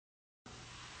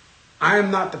I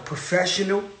am not the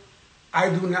professional.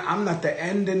 I'm not the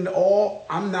end and all.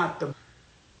 I'm not the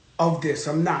of this.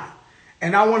 I'm not.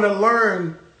 And I want to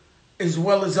learn as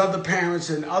well as other parents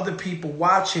and other people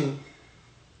watching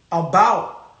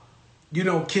about,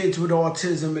 kids with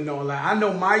autism and all that. I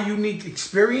know my unique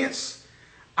experience.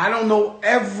 I don't know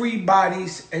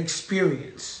everybody's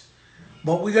experience.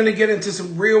 But we're gonna get into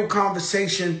some real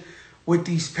conversation with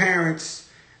these parents,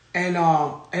 and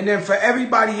then for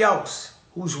everybody else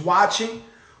who's watching,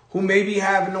 who maybe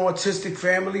have an autistic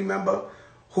family member,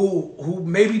 who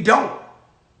maybe don't,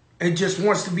 and just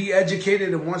wants to be educated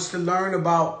and wants to learn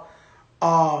about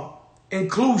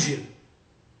inclusion.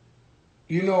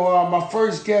 My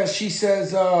first guest, she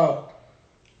says,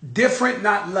 different,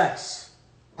 not less,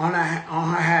 on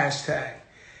her hashtag.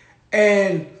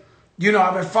 And,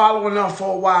 I've been following her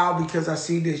for a while because I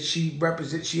see that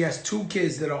she has 2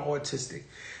 kids that are autistic.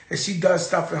 And she does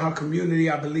stuff in her community,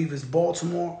 I believe it's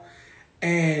Baltimore.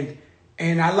 And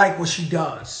I like what she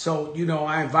does. So,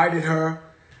 I invited her.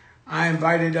 I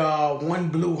invited One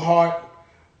Blue Heart,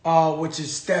 which is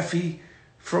Steffi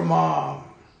from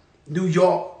New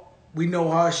York. We know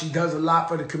her. She does a lot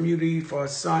for the community, for her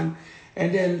son.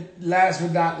 And then last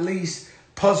but not least,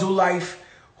 Puzzle Life,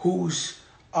 who's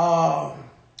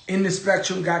in the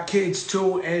spectrum, got kids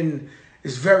too, and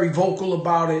is very vocal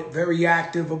about it, very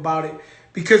active about it,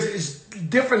 because it's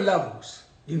different levels,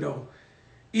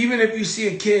 Even if you see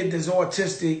a kid that's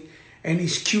autistic and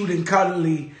he's cute and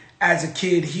cuddly as a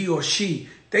kid, he or she,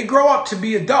 they grow up to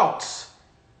be adults.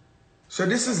 So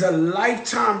this is a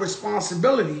lifetime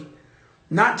responsibility,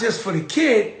 not just for the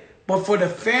kid, but for the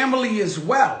family as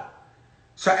well.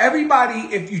 So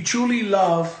everybody, if you truly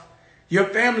love your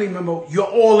family member, you're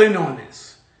all in on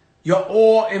this. You're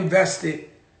all invested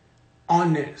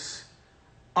on this.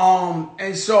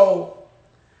 And so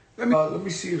let me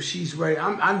see if she's ready.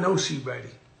 I know she's ready.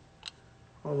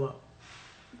 Hold up.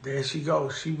 There she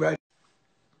goes. She ready.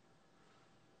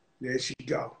 There she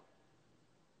go.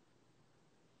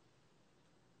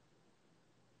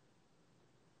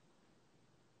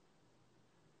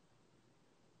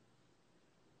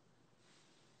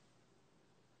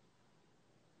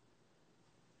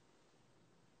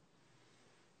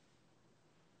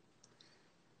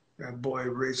 That boy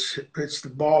Rich the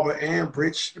barber and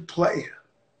Rich the player.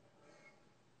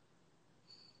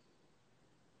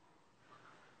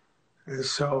 And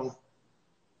so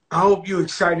I hope you're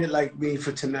excited like me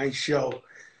for tonight's show.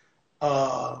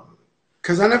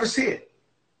 Because I never see it.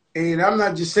 And I'm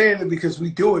not just saying it because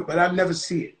we do it, but I never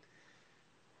see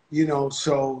it.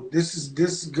 So this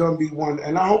is gonna be one,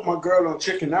 and I hope my girl don't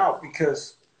chicken out,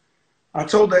 because I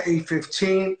told her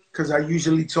 8:15 because I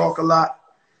usually talk a lot.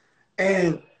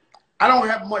 And I don't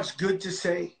have much good to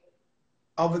say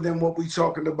other than what we're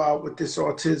talking about with this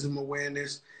autism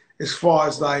awareness, as far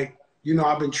as I've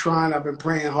been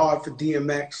praying hard for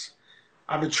DMX.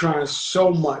 I've been trying so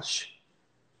much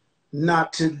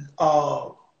not to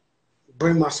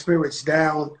bring my spirits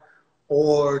down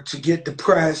or to get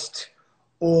depressed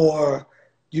or,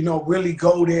 really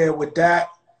go there with that.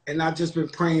 And I've just been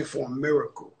praying for a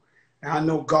miracle. And I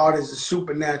know God is a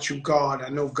supernatural God. I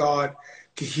know God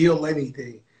can heal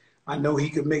anything. I know he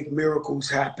can make miracles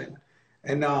happen.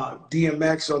 And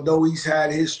DMX, although he's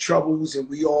had his troubles, and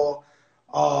we all,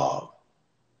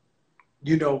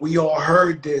 we all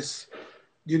heard this,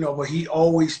 but he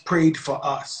always prayed for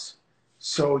us.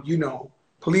 So,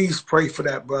 please pray for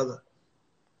that brother.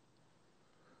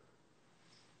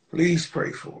 Please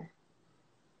pray for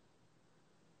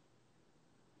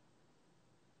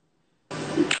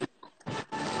him.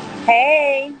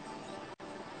 Hey.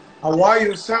 How are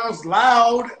you? It sounds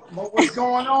loud, but what's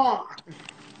going on?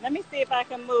 Let me see if I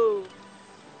can move.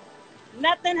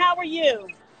 Nothing. How are you?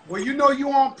 Well,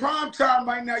 you on prime time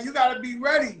right now. You got to be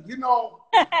ready. You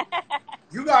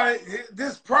got to,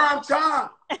 this prime time.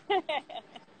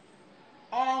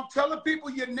 Tell the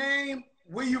people your name,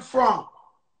 where you from.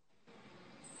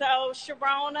 So,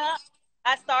 Sharona,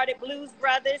 I started Blues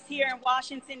Brothers here in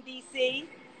Washington, D.C.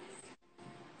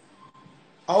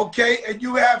 Okay, and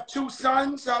you have 2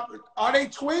 sons. Are they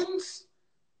twins?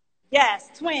 Yes,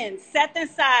 twins, Seth and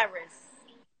Cyrus.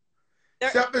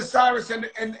 Seth and Cyrus, and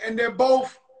they're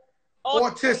both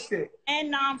autistic.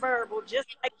 And nonverbal,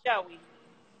 just like Joey.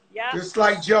 Yeah. Just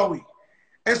like Joey.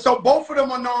 And so both of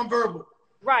them are nonverbal.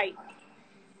 Right.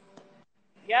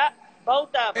 Yep, both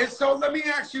of them. And so let me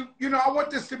ask you, I want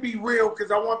this to be real,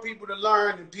 because I want people to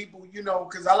learn, and people,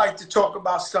 because I like to talk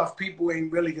about stuff people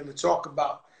ain't really going to talk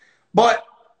about. But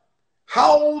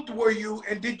how old were you,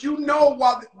 and did you know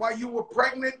while you were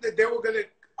pregnant that they were going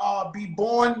to be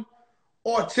born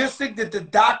autistic? Did the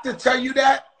doctor tell you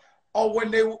that? or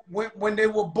when they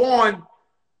were born,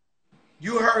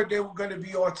 you heard they were going to be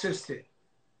autistic?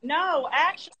 No,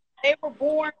 actually, they were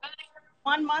born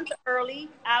 1 month early.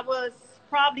 I was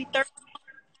probably 30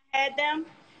 when I had them,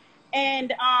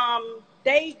 and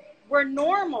they were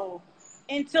normal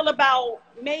until about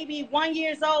maybe 1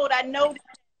 year old. I noticed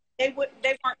they weren't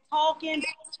talking, they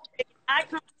making eye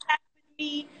contact with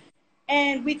me,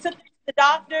 and we took them to the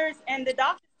doctors, and the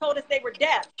doctors told us they were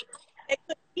deaf. They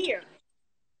couldn't hear,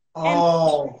 and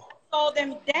Oh, saw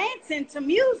them dancing to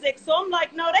music. So I'm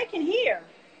like, no, they can hear.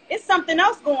 It's something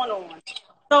else going on.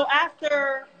 So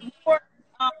after more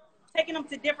taking them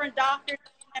to different doctors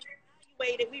and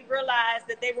evaluated, we realized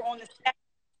that they were on the spectrum.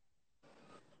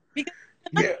 Because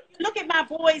yeah. you look at my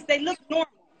boys, they look normal.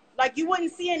 Like you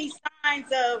wouldn't see any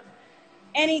signs of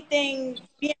anything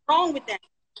being wrong with them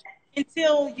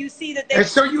until you see that And they.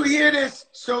 so you hear this.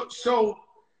 So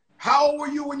how old were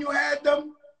you when you had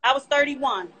them? I was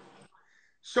 31.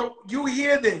 So you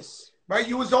hear this, right?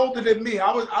 You was older than me.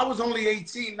 I was only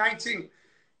 18, 19.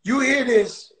 You hear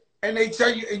this, and they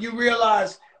tell you, and you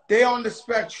realize they're on the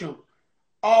spectrum.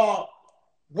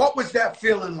 What was that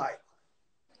feeling like?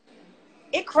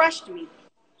 It crushed me.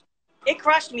 It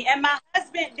crushed me. And my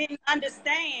husband didn't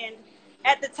understand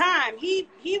at the time. He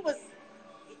was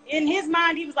in his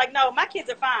mind, he was like, no, my kids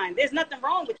are fine. There's nothing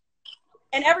wrong with them.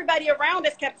 And everybody around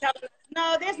us kept telling us,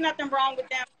 no, there's nothing wrong with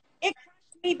them. It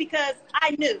crushed me because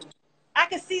I knew. I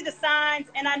could see the signs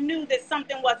and I knew that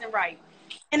something wasn't right.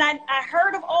 And I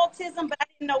heard of autism, but I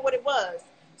didn't know what it was.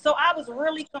 So I was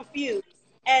really confused.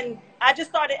 And I just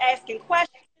started asking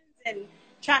questions and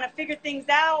trying to figure things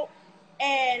out.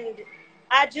 And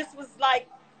I just was like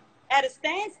at a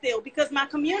standstill because my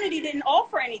community didn't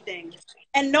offer anything.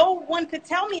 And no one could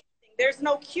tell me anything. There's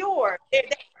no cure. Where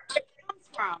it comes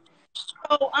from.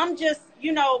 So I'm just,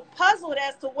 puzzled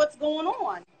as to what's going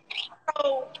on.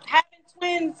 So having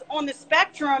twins on the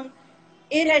spectrum,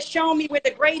 it has shown me where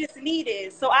the greatest need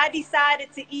is. So I decided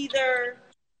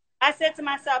I said to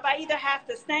myself, I either have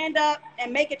to stand up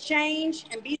and make a change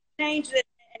and be the change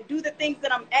and do the things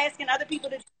that I'm asking other people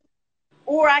to do,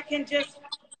 or I can just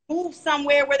move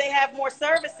somewhere where they have more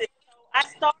services. So I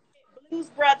started Blues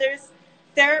Brothers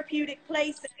Therapeutic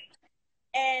Places,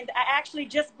 and I actually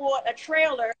just bought a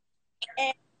trailer,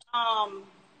 and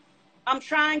I'm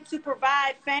trying to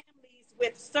provide families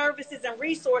with services and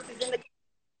resources in the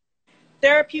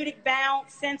therapeutic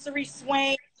bounce, sensory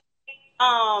swing,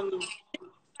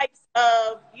 types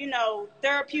of,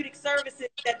 therapeutic services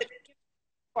that the community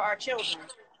for our children.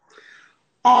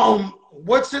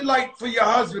 What's it like for your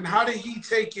husband? How did he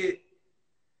take it?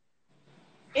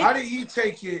 How did he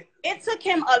take it? It took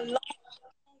him a long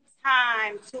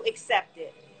time to accept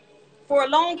it. For a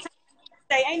long time,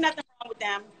 he say, ain't nothing wrong with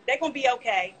them. They're going to be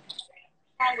okay. Nothing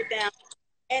wrong with them.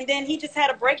 And then he just had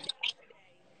a breakdown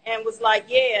and was like,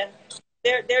 yeah,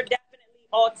 they're definitely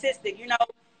autistic.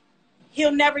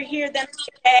 He'll never hear them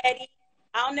say daddy.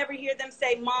 I'll never hear them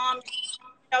say mom.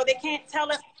 They can't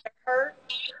tell us when they're hurt.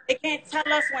 They can't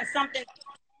tell us when something's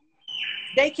wrong.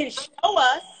 They can show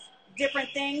us different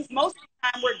things. Most of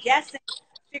the time we're guessing to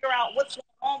figure out what's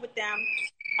going on with them.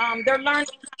 They're learning.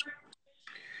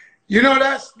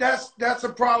 That's a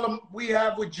problem we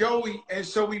have with Joey, and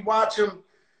so we watch him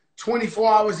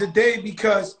 24 hours a day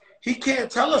because he can't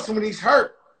tell us when he's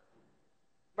hurt.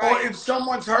 Right. Or if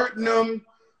someone's hurting him,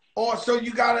 or so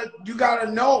you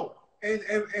gotta know.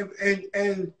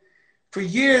 And for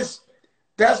years,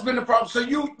 that's been the problem. So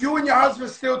you and your husband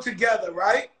still together,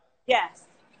 right? Yes.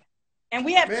 And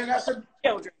we have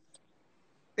children.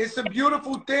 It's a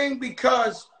beautiful thing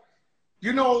because,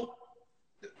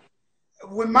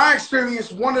 with my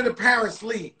experience, one of the parents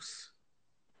leaves.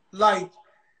 Like,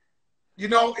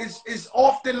 it's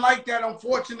often like that.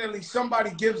 Unfortunately,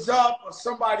 somebody gives up or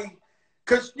somebody,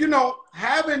 because,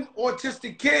 having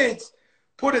autistic kids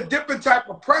put a different type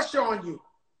of pressure on you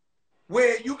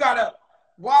where you got to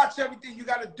watch everything. You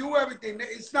got to do everything.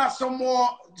 It's not so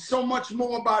much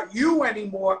more about you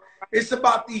anymore. It's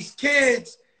about these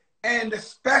kids and the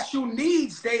special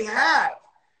needs they have.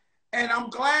 And I'm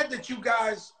glad that you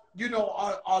guys,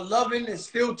 are loving and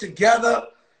still together.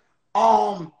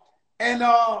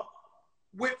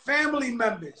 With family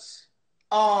members,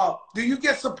 do you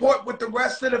get support with the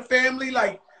rest of the family,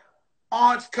 like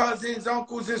aunts, cousins,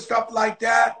 uncles, and stuff like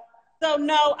that? So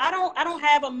no, I don't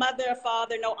have a mother, a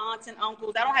father, no aunts and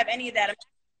uncles. I don't have any of that. I'm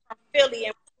from Philly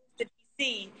and moved to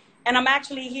DC, and I'm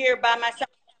actually here by myself.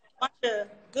 I have a bunch of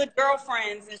good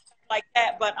girlfriends and stuff like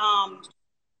that. But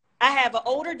I have an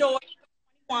older daughter,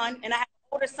 21, and I have an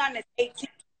older son that's 18,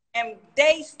 and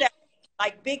they step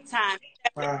like big time.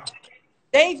 Wow.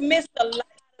 They've missed a lot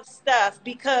of stuff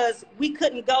because we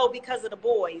couldn't go because of the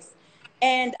boys.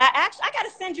 And I got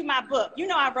to send you my book. You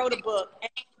know, I wrote a book.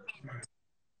 And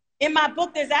in my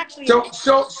book, there's actually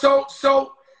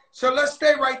so let's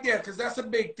stay right there because that's a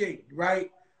big thing,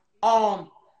 right?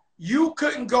 You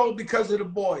couldn't go because of the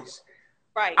boys.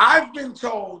 Right. I've been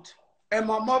told, and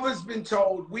my mother's been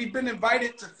told, we've been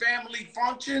invited to family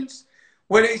functions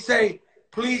where they say,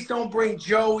 please don't bring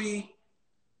Joey.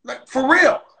 Like, for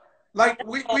real. Like,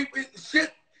 we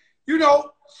shit, you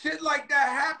know, shit like that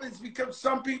happens because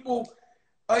some people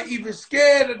are either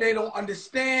scared or they don't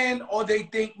understand or they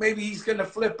think maybe he's going to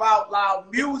flip out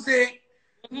loud music.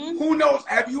 Mm-hmm. Who knows?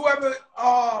 Have you ever,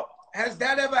 has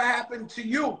that ever happened to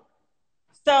you?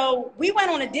 So we went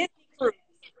on a Disney cruise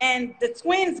and the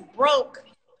twins broke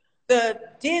the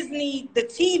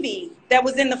TV that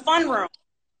was in the fun room.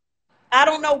 I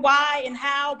don't know why and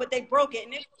how, but they broke it.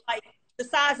 And it was like the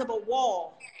size of a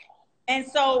wall. And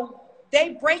so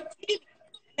they break TV,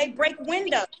 they break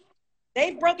windows.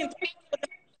 They've broken 3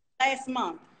 last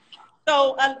month.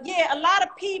 So, yeah, a lot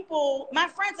of people, my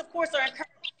friends, of course, are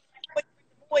encouraging the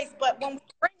boys, but when we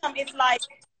bring them, it's like,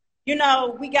 you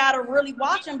know, we got to really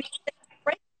watch them because they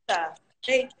break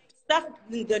stuff.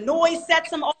 The noise sets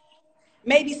them off.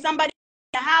 Maybe somebody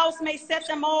in the house may set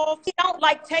them off. We don't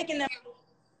like taking them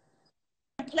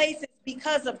places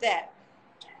because of that.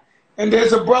 And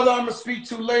there's a brother I'm going to speak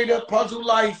to later, Puzzle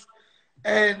Life,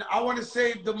 and I want to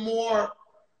save the more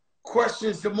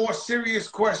questions, the more serious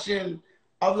question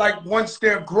of like once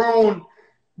they're grown,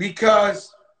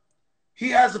 because he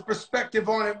has a perspective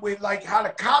on it with like how the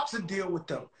cops will deal with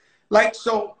them. Like,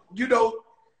 so, you know,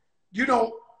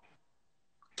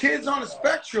 kids on the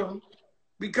spectrum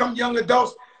become young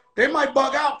adults. They might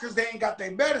bug out because they ain't got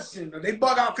their medicine, or they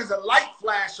bug out because a light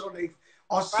flash, or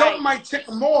something might tick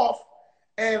them off.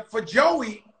 And for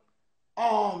Joey,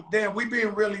 damn, we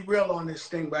being really real on this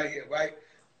thing right here, right?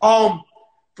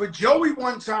 For Joey,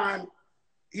 one time,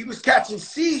 he was catching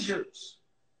seizures,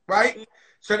 right?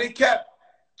 So they kept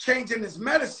changing his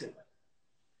medicine.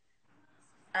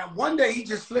 And one day he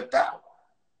just flipped out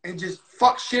and just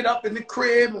fucked shit up in the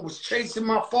crib and was chasing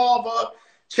my father,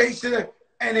 chasing it,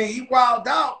 and then he wilded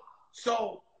out.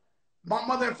 So my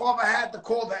mother and father had to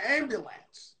call the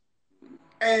ambulance.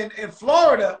 And in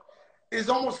Florida, it's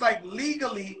almost like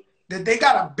legally that they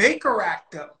got to Baker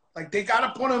Act him. Like they got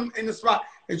to put him in the spot.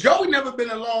 And Joey never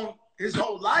been alone his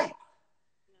whole life.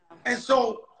 And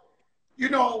so, you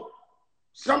know,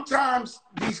 sometimes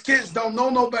these kids don't know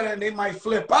no better and they might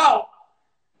flip out.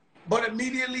 But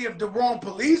immediately if the wrong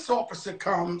police officer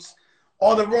comes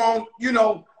or the wrong, you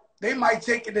know, they might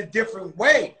take it a different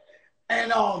way.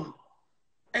 And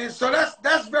so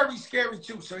that's very scary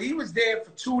too. So he was there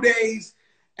for 2 days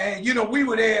and, you know, we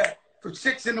were there from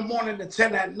 6 in the morning to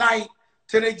 10 at night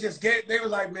till they were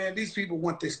like, man, these people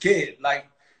want this kid. Like,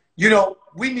 you know,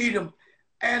 we need him.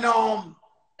 And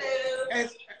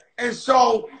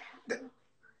so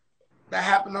that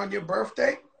happened on your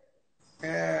birthday.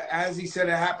 As he said,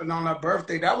 it happened on our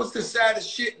birthday. That was the saddest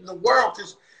shit in the world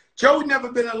because Joey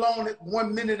never been alone at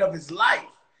 1 minute of his life.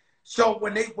 So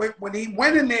when he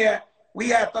went in there, we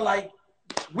had to like,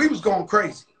 we was going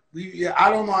crazy. I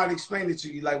don't know how to explain it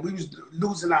to you. Like we was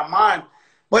losing our mind.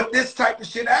 But this type of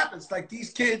shit happens. Like these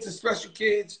kids are special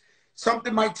kids.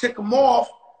 Something might tick them off.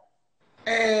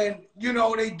 And, you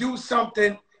know, they do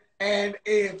something. And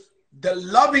if the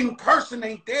loving person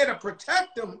ain't there to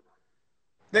protect them,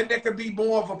 then there could be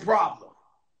more of a problem.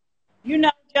 You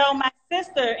know, Joe, my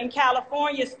sister in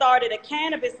California started a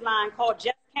cannabis line called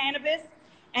Just Cannabis.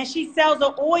 And she sells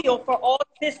an oil for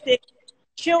autistic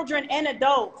children and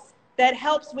adults that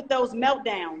helps with those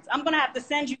meltdowns. I'm going to have to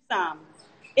send you some.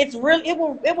 It's really, it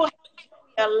will help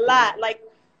a lot. Like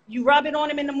you rub it on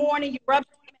him in the morning, you rub it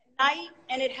on him at night,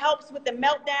 and it helps with the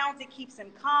meltdowns. It keeps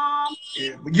him calm.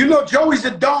 Yeah, but you know, Joey's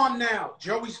a don now.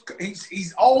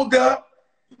 He's older.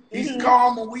 He's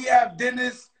calm. When we have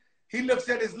dinners, he looks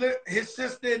at his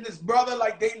sister and his brother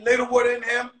like they littler than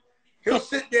him. He'll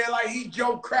sit there like he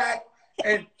Joe Crack.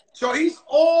 And so he's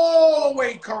all the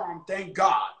way calm, thank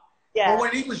God. Yeah. But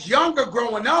when he was younger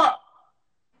growing up,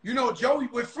 you know, Joey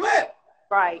would flip.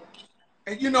 Right.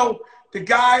 And, you know, the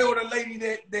guy or the lady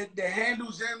that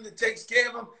handles him, that takes care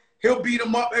of him, he'll beat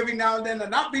him up every now and then.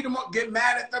 And not beat him up, get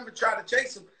mad at them and try to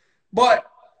chase him.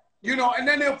 But, you know, and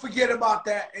then they'll forget about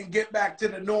that and get back to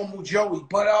the normal Joey.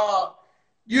 But,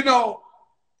 you know,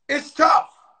 it's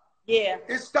tough. Yeah.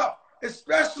 It's tough.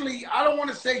 Especially, I don't want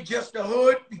to say just the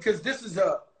hood, because this is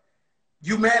a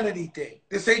humanity thing.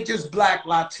 This ain't just black,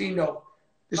 Latino.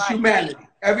 It's humanity.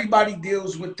 Everybody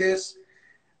deals with this.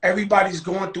 Everybody's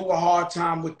going through a hard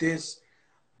time with this.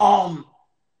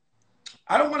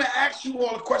 I don't want to ask you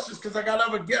all the questions because I got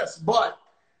other guests, but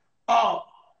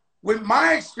with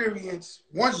my experience,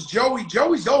 once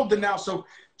Joey's older now, so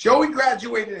Joey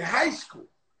graduated high school.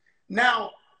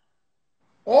 Now,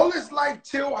 all his life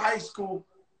till high school,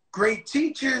 great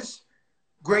teachers,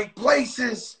 great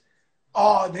places.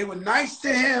 They were nice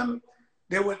to him.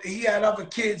 He had other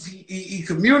kids he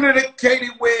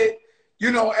communicated with.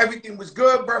 You know, everything was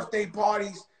good, birthday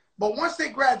parties. But once they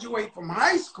graduate from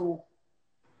high school,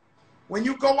 when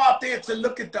you go out there to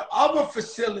look at the other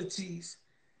facilities,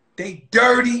 they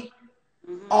dirty.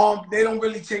 They don't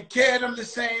really take care of them the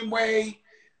same way.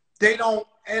 They don't,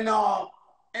 and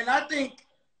I think,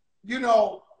 you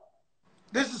know,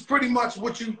 this is pretty much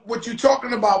what you're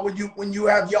talking about when you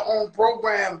have your own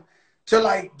program to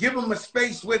like give them a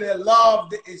space where they're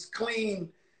loved, is clean,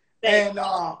 and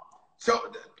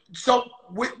so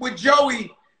with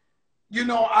Joey, you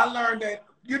know, I learned that,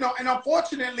 you know, and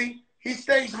unfortunately he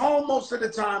stays home most of the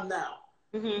time now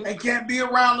and can't be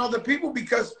around other people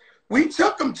because we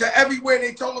took him to everywhere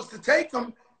they told us to take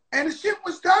him, and the shit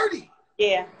was dirty.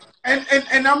 Yeah.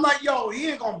 And I'm like, yo, he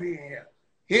ain't gonna be in here.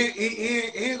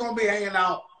 He ain't gonna be hanging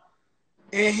out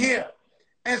in here.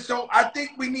 And so I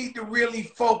think we need to really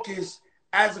focus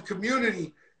as a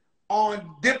community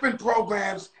on different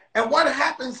programs and what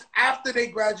happens after they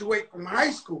graduate from high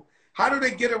school. How do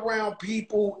they get around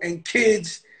people and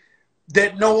kids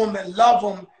that know them and love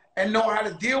them and know how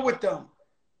to deal with them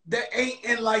that ain't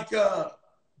in like a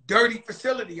dirty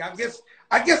facility? I guess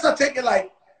I take it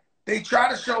like they try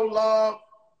to show love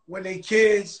when they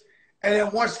kids, and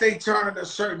then once they turn a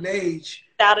certain age,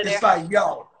 it's like,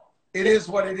 yo, it is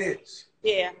what it is.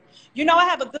 Yeah. You know, I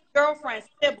have a good girlfriend,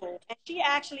 Sybil, and she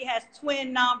actually has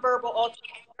twin nonverbal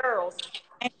autistic girls.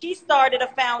 And she started a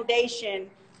foundation,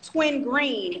 Twin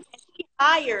Green, and she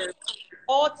hires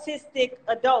autistic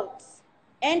adults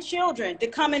and children to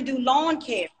come and do lawn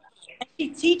care. And she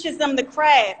teaches them the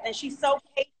craft, and she's so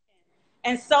patient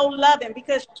and so loving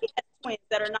because she has twins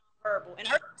that are nonverbal. And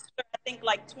her sister, I think,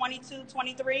 like 22,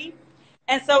 23.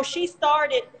 And so she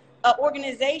started an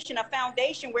organization, a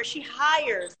foundation where she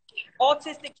hires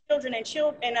autistic children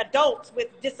and adults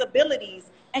with disabilities,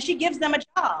 and she gives them a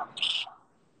job.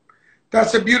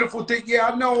 That's a beautiful thing. Yeah,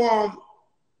 I know.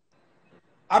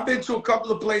 I've been to a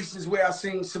couple of places where I've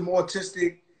seen some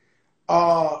autistic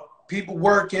people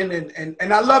working,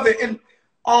 and I love it. And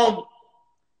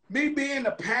me being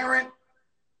a parent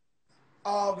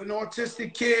of an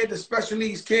autistic kid, a special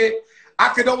needs kid, I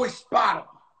could always spot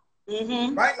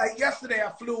them. Right? Like yesterday,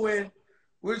 I flew in.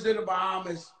 We was in the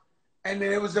Bahamas, and then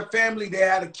there was a family that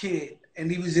had a kid,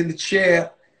 and he was in the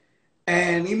chair,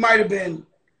 and he might have been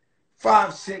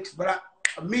 5, 6, but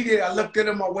immediately I looked at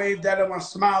him, I waved at him, I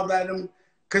smiled at him,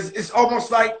 because it's almost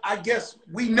like, I guess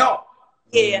we know.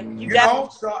 Yeah. You know?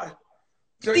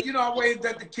 So, you know, I waved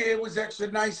at the kid, was extra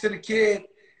nice to the kid,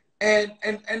 and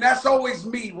that's always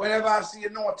me. Whenever I see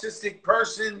an autistic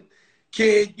person,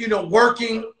 kid, you know,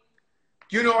 working,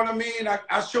 you know what I mean?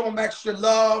 I show them extra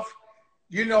love,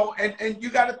 you know, and you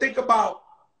got to think about,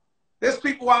 there's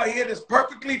people out here that's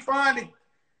perfectly fine, that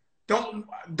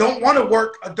don't want to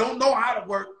work or don't know how to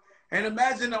work. And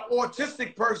imagine an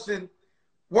autistic person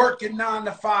working 9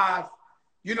 to 5,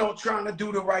 you know, trying to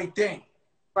do the right thing.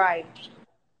 Right.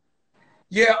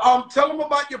 Yeah. Tell them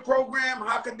about your program.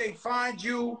 How can they find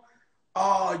you?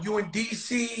 You in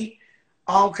DC?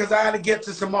 Because I had to get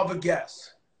to some other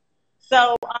guests.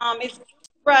 So it's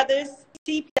Brothers,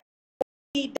 TP.org.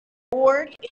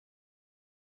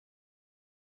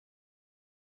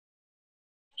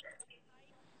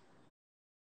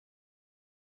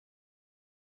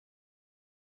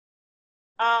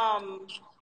 And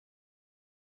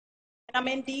I'm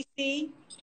in DC.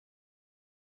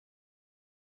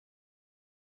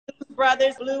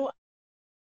 Brothers, Blue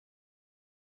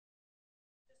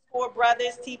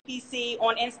Brothers, TPC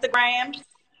on Instagram.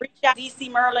 Reach out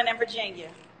DC, Maryland, and Virginia.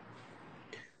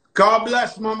 God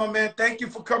bless, Mama, man. Thank you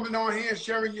for coming on here and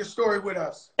sharing your story with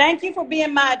us. Thank you for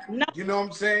being my... You know what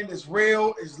I'm saying? It's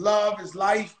real, it's love, it's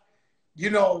life.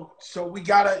 You know, so we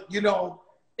got to, you know,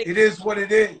 it is what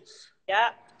it is.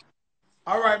 Yeah.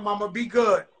 All right, Mama, be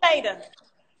good. Later.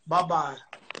 Bye-bye.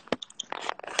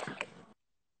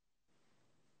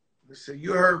 So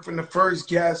you heard from the first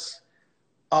guest,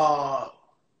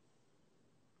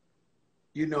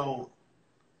 you know,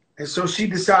 and so she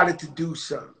decided to do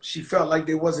something. She felt like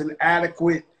there wasn't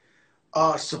adequate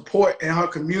support in her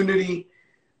community.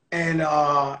 And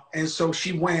so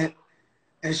she went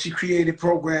and she created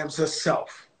programs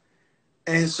herself.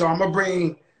 And so I'm going to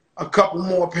bring a couple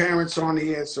more parents on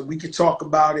here so we can talk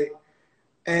about it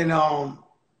and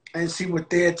see what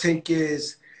their take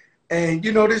is. And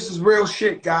you know, this is real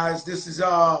shit, guys. This is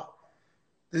our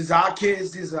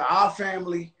kids, this is our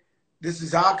family, this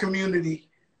is our community.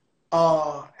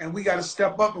 And we gotta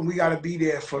step up and we gotta be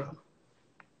there for them.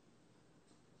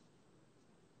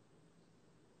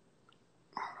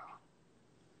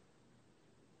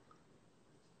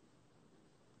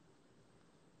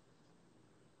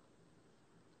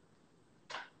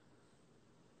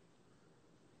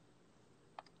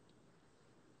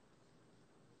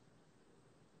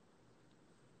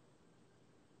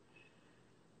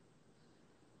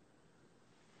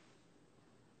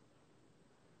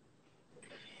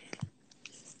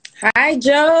 Hi,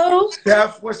 Joe.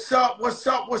 Steph, what's up? What's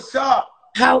up? What's up?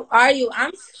 How are you? I'm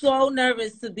so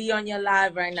nervous to be on your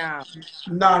live right now.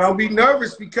 Nah, don't be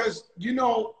nervous because, you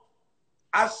know,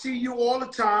 I see you all the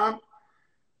time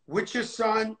with your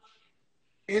son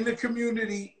in the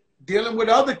community dealing with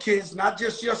other kids, not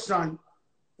just your son.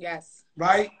 Yes.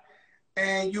 Right?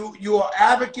 And you're an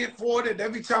advocate for it. And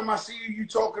every time I see you, you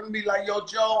talking to me like, yo,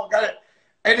 Joe, I got it.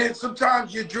 And then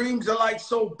sometimes your dreams are like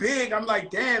so big. I'm like,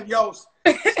 damn, yo,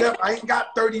 Steph, I ain't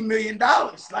got $30 million.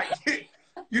 Like,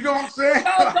 you know what I'm saying?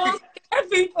 No, don't scare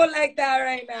people like that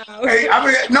right now. Hey, I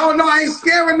mean, no, I ain't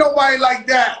scaring nobody like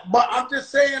that. But I'm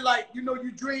just saying, like, you know,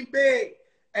 you dream big,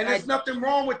 and there's nothing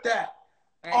wrong with that.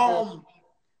 Tell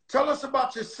us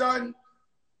about your son.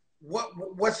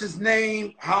 What's his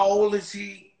name? How old is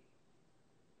he?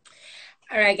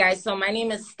 All right, guys. So my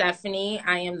name is Stephanie.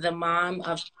 I am the mom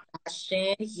of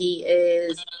Sebastian. He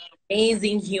is an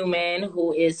amazing human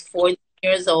who is 40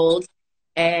 years old,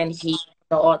 and he has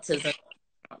autism.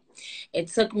 It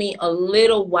took me a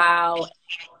little while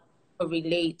to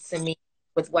relate to me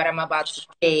with what I'm about to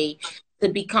say, to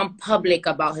become public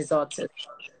about his autism.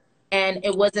 And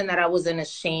it wasn't that I wasn't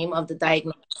ashamed of the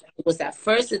diagnosis. It was at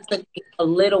first, it took me a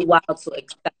little while to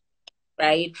accept,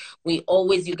 right?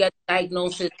 You get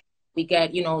diagnosis, we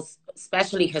get, you know,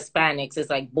 especially Hispanics, it's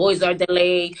like boys are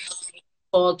delayed,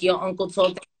 talk, your uncle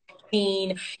talked at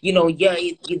 15, you know, your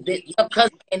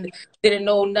cousin didn't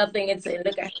know nothing until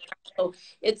look at him. So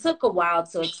it took a while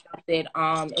to accept it. It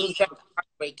was very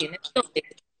heartbreaking. It still is.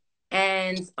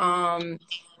 And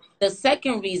the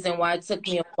second reason why it took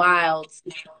me a while to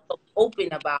be so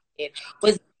open about it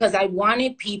was because I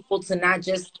wanted people to not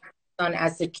just see my son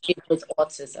as a kid with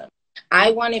autism.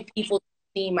 I wanted people to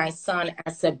see my son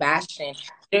as Sebastian.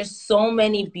 There's so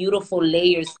many beautiful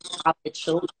layers of the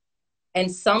children.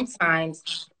 And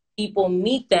sometimes people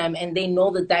meet them and they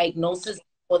know the diagnosis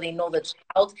or they know the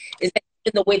child. Is that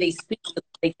in the way they speak,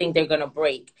 they think they're going to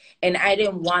break. And I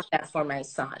didn't want that for my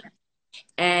son.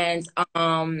 And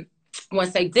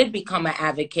once I did become an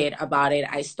advocate about it,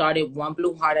 I started One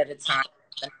Blue Heart at a Time,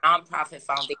 a nonprofit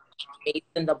foundation based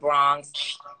in the Bronx,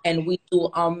 and we do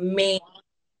amazing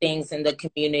things in the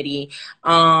community.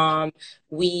 I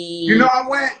was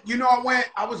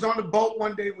on the boat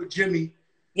one day with Jimmy.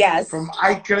 Yes. From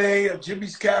Ike of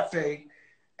Jimmy's Cafe,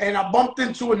 and I bumped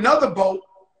into another boat,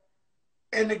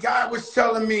 and the guy was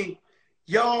telling me,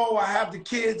 yo, I have the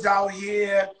kids out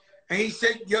here. And he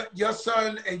said, your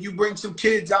son and you bring some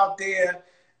kids out there,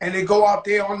 and they go out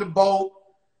there on the boat,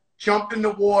 jump in the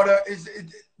water.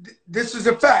 This is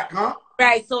a fact, huh?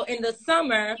 Right. So in the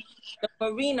summer, the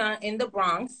marina in the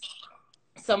Bronx,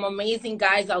 some amazing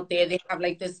guys out there. They have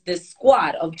like this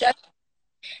squad of just,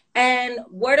 and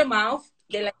word of mouth,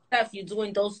 they're like, Steph, you're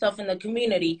doing those stuff in the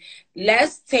community.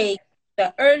 Let's take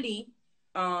the early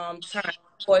time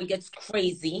before it gets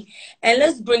crazy, and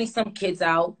let's bring some kids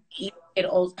out. It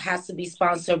also has to be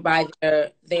sponsored by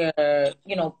their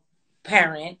you know,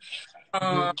 parent.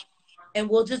 And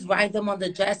we'll just ride them on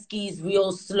the jet skis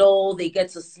real slow. They get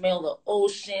to smell the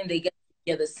ocean. They get to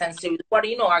hear the sensory water.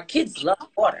 You know, our kids love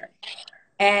water.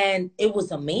 And it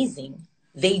was amazing.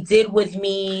 They did with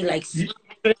me, like,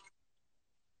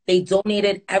 they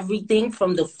donated everything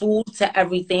from the food to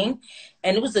everything.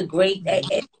 And it was a great,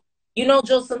 you know,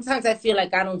 Joe, sometimes I feel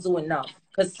like I don't do enough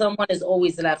because someone is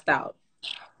always left out.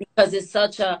 Because it's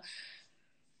such a,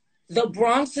 the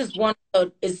Bronx is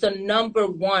the number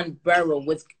one borough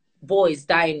with boys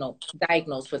diagnosed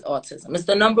with autism. It's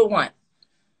the number one.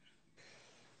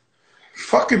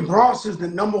 Fucking Bronx is the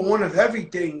number one of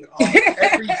everything.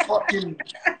 Every fucking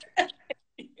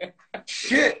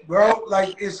shit, bro.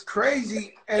 Like, it's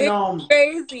crazy. And it's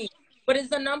crazy. But it's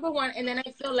the number one. And then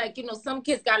I feel like, you know, some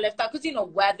kids got left out because, you know,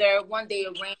 weather. One day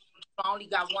it rained. I only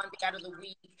got one day out of the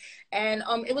week. And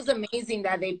it was amazing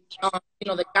that they, you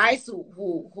know, the guys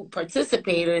who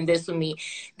participated in this with me,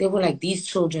 they were like, these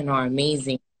children are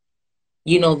amazing.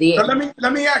 You know,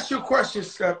 let me ask you a question,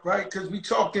 Steph, right? Because we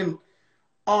talking,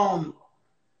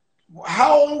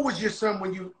 How old was your son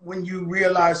when you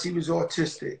realized he was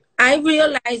autistic? I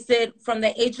realized it from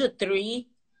the age of 3.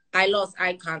 I lost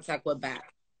eye contact with Bash.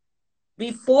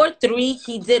 Before 3,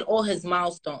 he did all his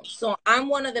milestones. So I'm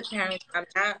one of the parents. I'm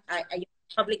not. I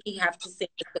publicly have to say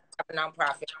this because I'm a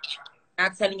nonprofit. I'm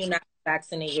not telling you not to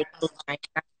vaccinate your children. I'm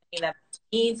not telling you that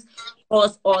needs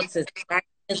cause autism. That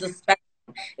is a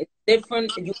spectrum. It's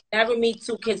different. You never meet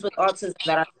 2 kids with autism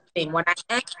that are the same. What I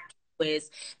am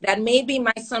is that maybe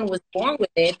my son was born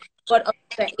with it, but up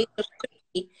to the age of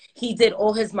 3, he did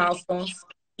all his milestones.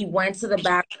 He went to the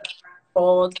bathroom,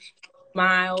 crawled,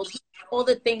 smiled, all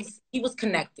the things. He was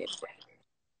connected.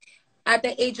 At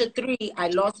the age of 3, I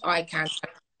lost eye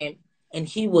contact with him, and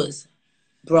he was,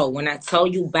 bro, when I tell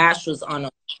you Bash was on a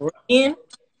screen,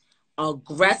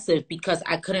 aggressive because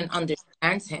I couldn't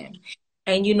understand him.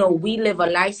 And, you know, we live a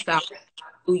lifestyle,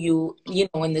 you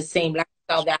know, in the same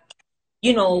lifestyle that,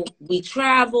 you know, we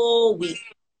travel, we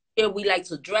like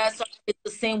to dress. It's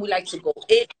the same. We like to go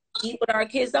eat with our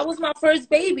kids. That was my first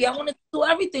baby. I wanted to do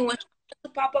everything when to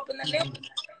pop up in the nail.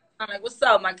 I'm like, what's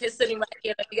up? My kid's sitting right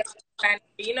here. Let me get my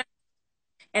you know.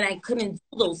 And I couldn't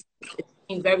do those things. It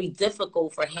became very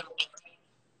difficult for him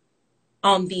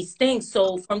on these things.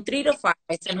 So from 3 to 5,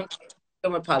 I sent him to the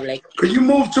Republic. Could you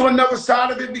move to another side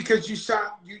of it because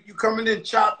you coming in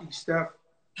choppy, Steph?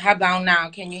 How about now?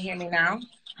 Can you hear me now?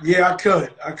 Yeah, I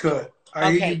could.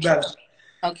 I hear you better.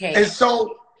 Okay. And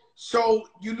so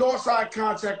you lost eye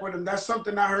contact with him. That's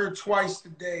something I heard twice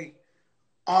today.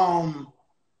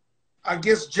 I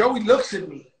guess Joey looks at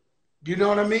me. You know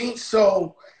what I mean?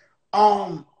 So,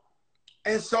 and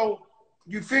so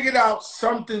you figured out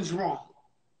something's wrong,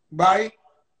 right?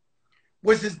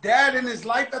 Was his dad in his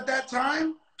life at that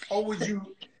time? Or was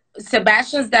you?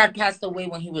 Sebastian's dad passed away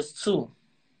when he was 2.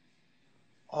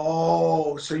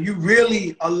 Oh, so you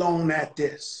really alone at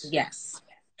this? Yes.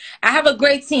 I have a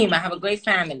great team. I have a great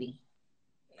family.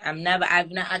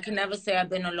 I can never say I've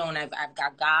been alone. I've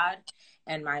got God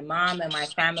and my mom and my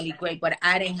family great, but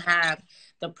I didn't have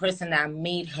the person that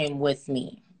made him with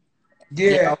me.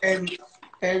 Yeah, You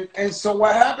know? and so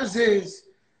what happens is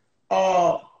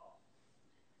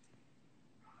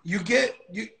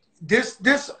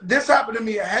this happened to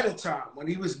me ahead of time. When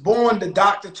he was born, the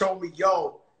doctor told me,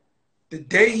 yo, the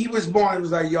day he was born, it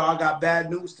was like, yo, I got bad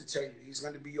news to tell you. He's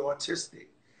gonna be autistic.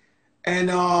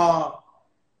 And I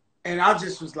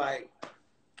just was like,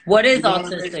 what is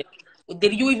autistic? I mean?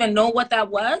 Did you even know what that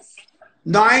was?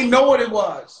 No, I ain't know what it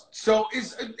was. So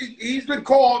he's been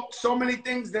called so many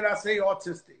things that I say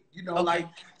autistic. You know, like,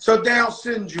 so Down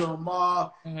syndrome.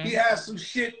 He has some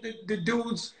shit. The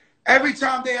dudes, every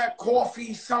time they had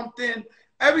coffee, something,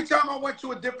 every time I went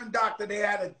to a different doctor, they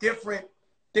had a different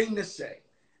thing to say.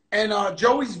 And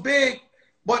Joey's big,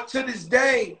 but to this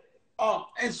day,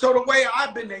 and so the way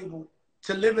I've been able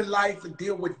to live in life and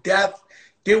deal with death,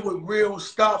 deal with real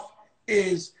stuff,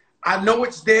 is I know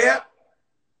it's there.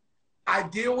 I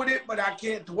deal with it, but I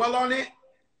can't dwell on it.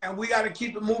 And we got to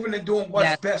keep it moving and doing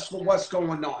what's best for what's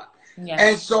going on. Yes.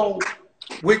 And so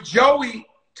with Joey,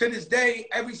 to this day,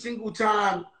 every single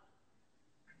time,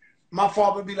 my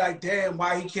father would be like, damn,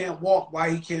 why he can't walk? Why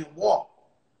he can't walk?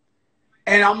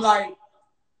 And I'm like,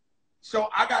 so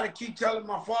I got to keep telling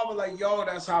my father, like, yo,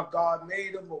 that's how God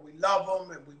made him, but we love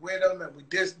him, and we with him, and we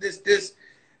this.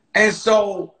 And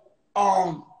so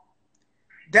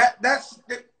that's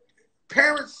the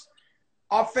parents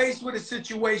are faced with a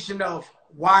situation of,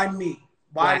 why me?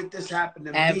 Why did this happen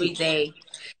to me? Every day.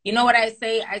 You know what I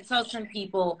say? I tell some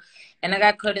people, and I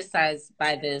got criticized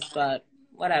by this, but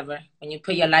whatever. When you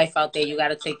put your life out there, you got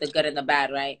to take the good and the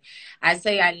bad, right? I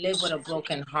say I live with a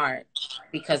broken heart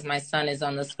because my son is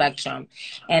on the spectrum.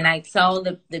 And I tell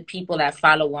the people that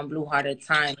follow One Blue Heart at a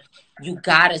Time, you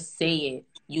got to say it.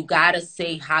 You got to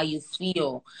say how you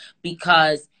feel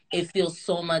because it feels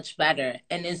so much better.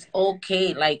 And it's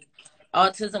okay. Like,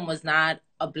 autism was not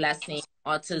a blessing.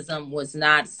 Autism was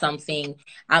not something.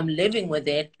 I'm living with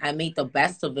it. I make the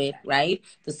best of it, right?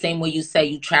 The same way you say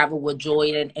you travel with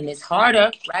joy, and it's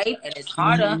harder, right? And it's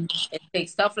harder. It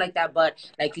takes stuff like that. But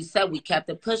like you said, we kept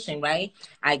it pushing, right?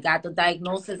 I got the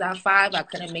diagnosis at 5. I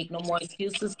couldn't make no more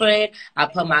excuses for it. I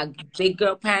put my big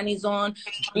girl panties on.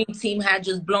 Dream Team had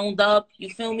just blown up.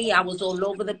 You feel me? I was all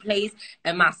over the place.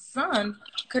 And my son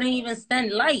couldn't even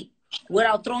stand light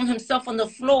without throwing himself on the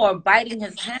floor, biting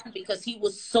his hand because he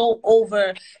was so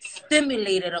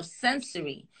overstimulated of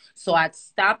sensory. So I'd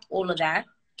stopped all of that.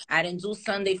 I didn't do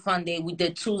Sunday Fun Day. We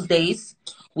did Tuesdays.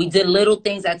 We did little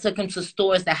things. I took him to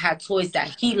stores that had toys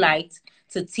that he liked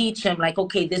to teach him, like,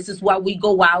 okay, this is why we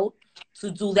go out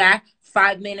to do that.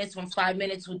 5 minutes, from 5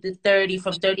 minutes we did 30,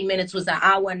 from 30 minutes was an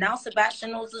hour. And now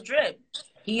Sebastian knows the drip.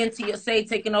 He into your say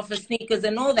taking off his sneakers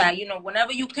and all that. You know,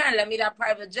 whenever you can, let me that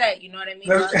private jet. You know what I mean?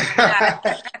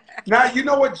 That. Now, you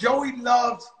know what? Joey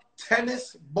loves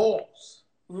tennis balls.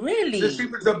 Since he Really?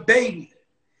 was a baby.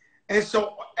 And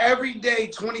so every day,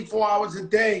 24 hours a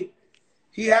day,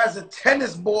 he has a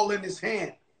tennis ball in his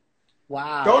hand.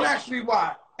 Wow. Don't ask me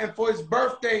why. And for his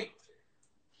birthday,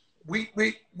 we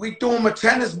threw him a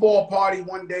tennis ball party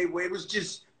one day where it was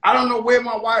just, I don't know where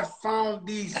my wife found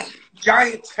these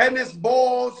giant tennis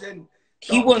balls, and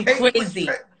He went crazy.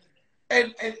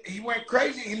 And he went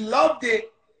crazy. He loved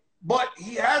it, but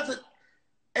he has it.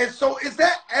 And so is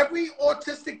that every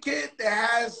autistic kid that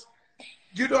has,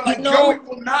 you know, like Joey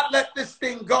will not let this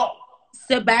thing go.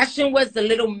 Sebastian was the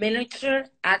little miniature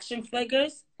action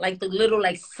figures, like the little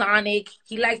like Sonic.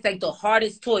 He likes like the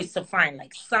hardest toys to find,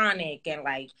 like Sonic and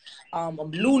like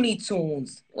Looney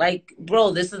Tunes. Like,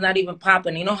 bro, this is not even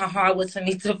popping. You know how hard it was for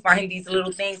me to find these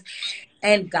little things?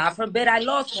 And God forbid I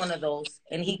lost one of those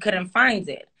and he couldn't find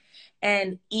it.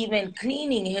 And even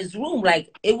cleaning his room,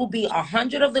 like it will be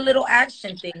 100 of the little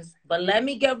action things, but let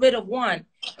me get rid of one.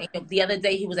 And the other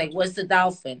day he was like, "Where's the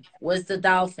dolphin? Where's the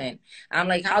dolphin?" I'm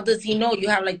like, "How does he know you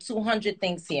have like 200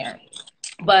 things here?"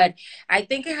 But I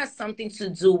think it has something to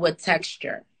do with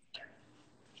texture.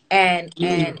 And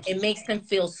it makes them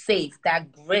feel safe. That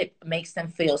grip makes them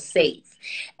feel safe.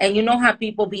 And you know how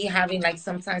people be having, like,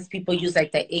 sometimes people use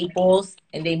like the 8 balls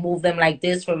and they move them like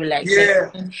this for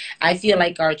relaxation. Yeah. I feel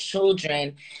like our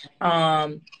children are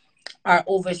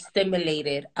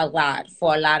overstimulated a lot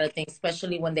for a lot of things,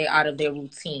 especially when they're out of their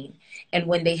routine. And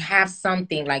when they have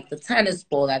something like the tennis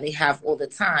ball that they have all the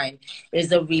time,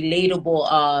 is a relatable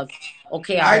of,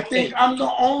 okay, I think I'm the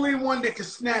only one that can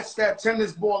snatch that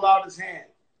tennis ball out of his hand.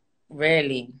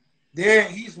 Really? Yeah,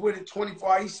 he's with it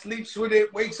 24 hours. He sleeps with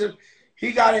it, wakes up.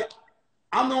 He got it.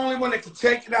 I'm the only one that can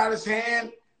take it out of his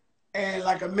hand, and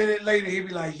like a minute later, he'd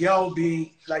be like, "Yo,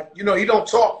 B," like, you know, he don't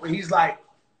talk, but he's like,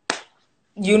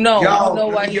 you know let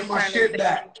what me he's get my trying shit to say.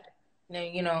 back.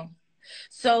 You know.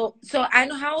 So I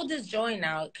know, how old is Joey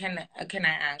now? Can I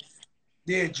ask?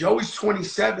 Yeah, Joey's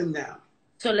 27 now.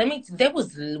 So there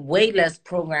was way less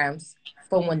programs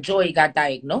from when Joey got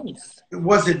diagnosed. It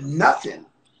wasn't nothing.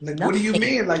 Like, Nothing. what do you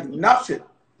mean? Like nothing.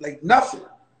 Like nothing.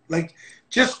 Like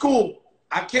just school.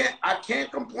 I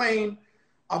can't complain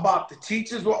about the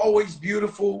teachers were always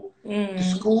beautiful. The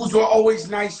schools were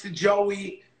always nice to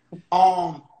Joey.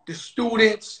 The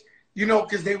students, you know,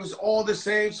 because they was all the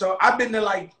same. So I've been to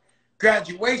like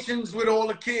graduations with all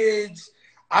the kids.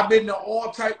 I've been to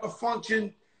all type of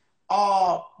function.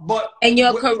 But and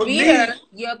your for me,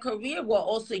 career were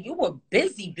also, you were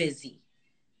busy.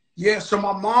 yeah, so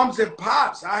my moms and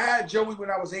pops, I had Joey when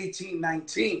I was 18,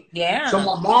 19. Yeah. So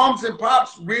my moms and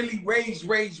pops really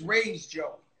raised Joey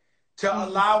to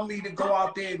allow me to go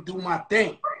out there and do my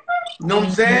thing. You know what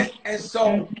I'm saying? And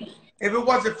so if it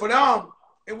wasn't for them,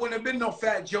 it wouldn't have been no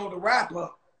Fat Joe the rapper.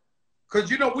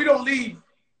 Because, you know, we don't leave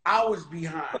ours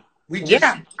behind. We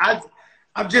just,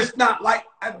 I'm just not like,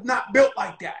 I'm not built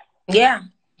like that. Yeah.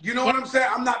 You know what I'm saying?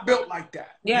 I'm not built like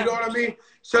that. Yeah. You know what I mean?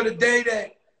 So the day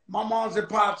that my moms and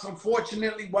pops,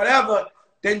 unfortunately, whatever,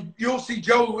 then you'll see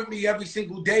Joey with me every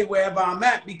single day wherever I'm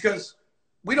at, because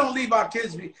we don't leave our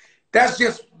kids. That's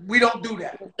just, we don't do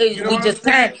that. You know We just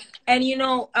can't. And you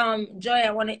know, Joy,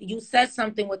 you said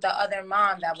something with the other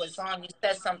mom that was on. You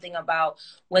said something about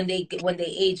when they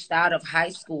aged out of high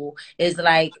school, is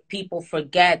like people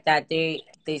forget that they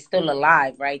still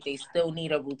alive, right? They still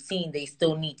need a routine. They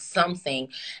still need something.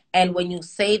 And when you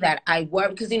say that, I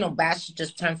worry, because, you know, Bash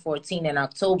just turned 14 in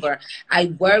October.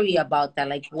 I worry about that.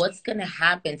 Like, what's gonna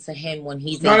happen to him when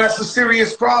he's No, that's a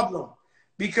serious problem.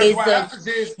 Because what happens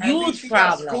is, at least he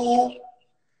got school,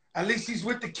 at least he's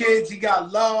with the kids, he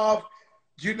got love,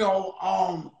 you know.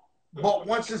 But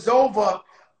once it's over,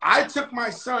 I took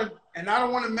my son, and I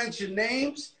don't want to mention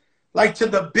names, like to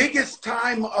the biggest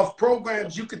time of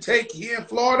programs you could take here in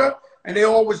Florida, and they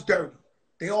always dirty.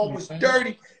 They always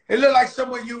dirty. It look like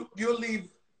somewhere you'll leave.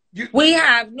 We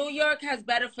have, New York has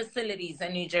better facilities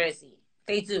than New Jersey.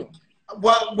 They do.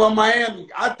 Well, Miami,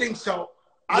 I think so.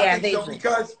 I think so, do.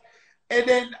 because, and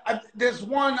then there's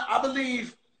one, I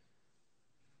believe,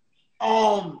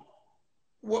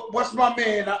 what's my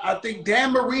man? I think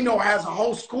Dan Marino has a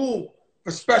whole school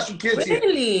for special kids here.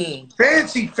 Really?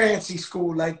 Fancy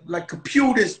school, like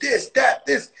computers, this, that,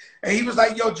 this. And he was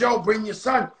like, "Yo, Joe, bring your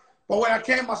son." But when I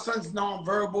came, my son's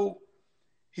nonverbal.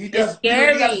 He does, you know,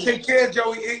 you got to take care of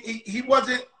Joe. He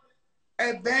wasn't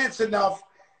advanced enough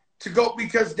to go,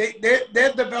 because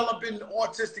they're developing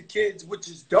autistic kids, which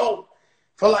is dope,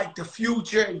 for like the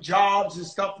future and jobs and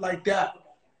stuff like that.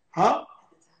 Huh?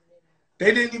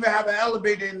 They didn't even have an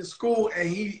elevator in the school,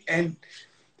 and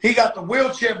He got the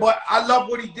wheelchair, but I love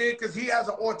what he did because he has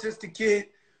an autistic kid.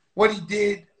 What he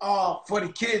did for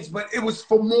the kids, but it was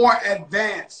for more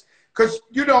advanced. Because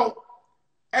you know,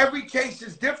 every case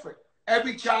is different.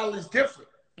 Every child is different.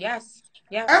 Yes.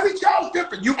 Yes. Every child's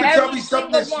different. You can tell Every me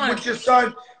single something one. with your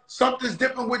son, something's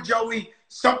different with Joey,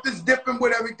 something's different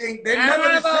with everything. They're I never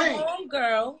have the a same.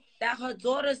 homegirl that her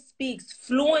daughter speaks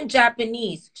fluent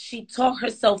Japanese. She taught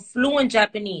herself fluent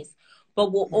Japanese,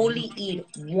 but will only eat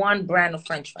one brand of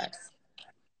French fries.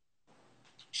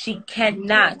 She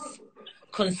cannot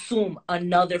consume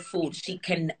another food. She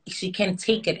can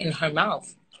take it in her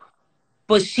mouth.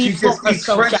 But she She taught just eats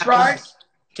herself French Japanese.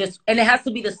 fries. And it has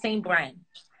to be the same brand.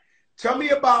 Tell me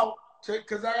about,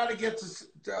 because I got to get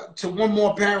to one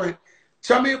more parent.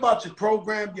 Tell me about your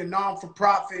program, your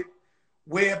non-for-profit,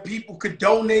 where people could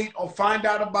donate or find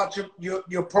out about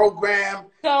your program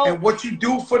and what you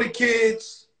do for the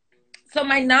kids. So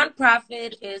my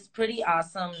nonprofit is pretty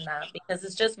awesome, not because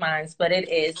it's just mine, but it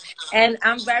is. And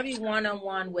I'm very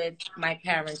one-on-one with my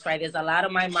parents, right? There's a lot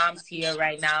of my moms here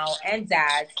right now and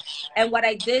dads. And what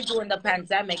I did during the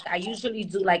pandemic, I usually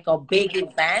do like a big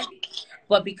event,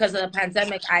 but because of the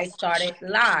pandemic, I started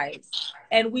lives.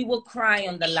 And we would cry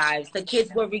on the lives. The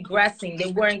kids were regressing.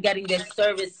 They weren't getting their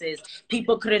services.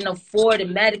 People couldn't afford it.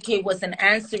 Medicaid wasn't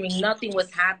answering. Nothing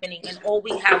was happening. And all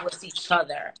we had was each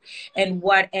other and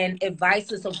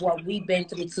advices of what we've been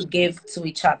through to give to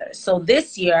each other. So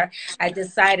this year, I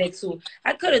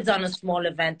could have done a small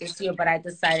event this year, but I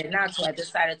decided not to. I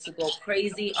decided to go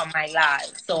crazy on my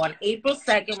lives. So on April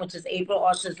 2nd, which is April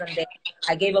Autism Day,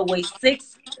 I gave away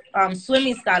 6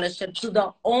 swimming scholarships to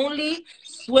the only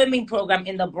swimming program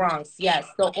in the Bronx. Yes,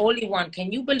 the only one.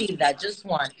 Can you believe that? Just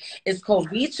one. It's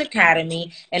called Reach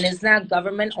Academy, and it's not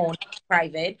government owned,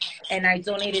 private. And I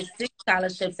donated 6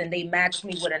 scholarships, and they matched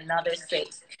me with another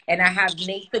 6. And I have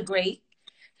Nate the Great.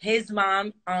 His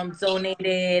mom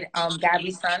donated,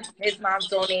 Gabby's son, his mom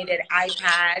donated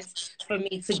iPads for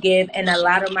me to give. And a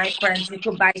lot of my friends, you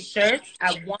could buy shirts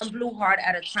at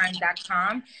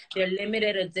oneblueheartatatime.com. They're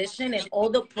limited edition, and all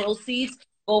the proceeds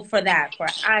go for that, for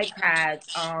iPads,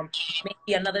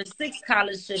 maybe another 6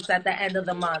 scholarships at the end of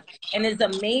the month. And it's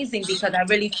amazing because I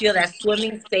really feel that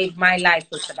swimming saved my life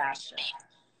with Sebastian.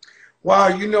 Wow,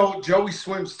 you know, Joey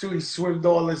swims too. He swam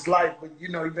all his life, but you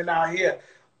know, even out here.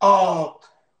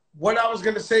 What I was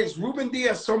gonna say is Ruben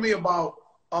Diaz told me about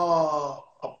a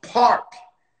park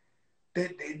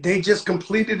that they just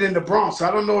completed in the Bronx.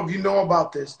 I don't know if you know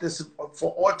about this. This is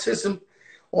for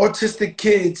autistic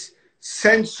kids,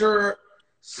 sensor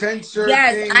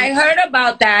Yes, thing. I heard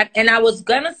about that, and I was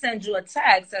gonna send you a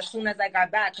text as soon as I got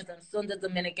back because I'm still in the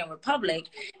Dominican Republic.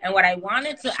 And what I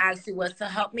wanted to ask you was to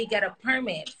help me get a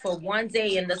permit for one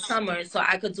day in the summer so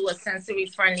I could do a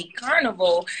sensory-friendly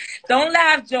carnival. Don't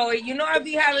laugh, Joey. You know I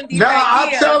be having these I'll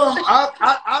ideas. tell them.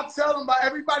 I'll tell them. But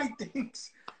everybody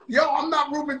thinks, yo, I'm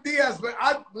not Ruben Diaz, but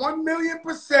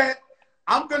 1,000,000%.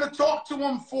 I'm gonna talk to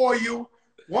him for you.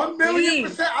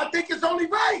 1,000,000%. I think it's only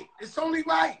right. It's only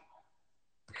right.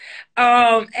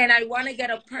 And I want to get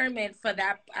a permit for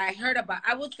that. I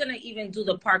was gonna even do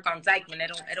the park on Dykeman. It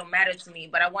don't matter to me,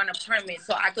 but I want a permit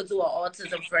so I could do an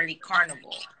autism friendly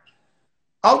carnival.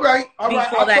 All right.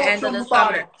 Before the end of the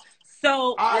summer.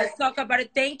 So let's talk about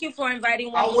it. Thank you for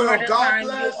inviting One Blue Heart at a Time.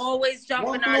 You always jump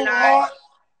in our lives.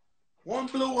 One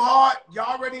Blue Heart. You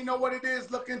already know what it is.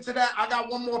 Look into that. I got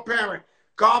one more parent.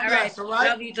 God bless. All right.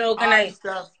 Love you, Joe. Good night.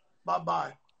 Steph.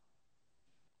 Bye-bye.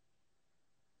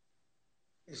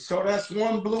 So that's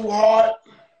One Blue Heart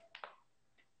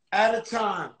at a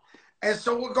time. And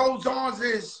so what goes on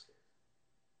is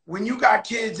when you got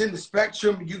kids in the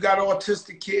spectrum, you got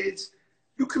autistic kids,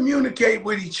 you communicate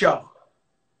with each other.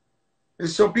 And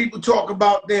so people talk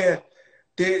about their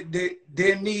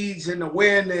needs and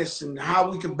awareness and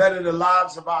how we can better the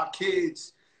lives of our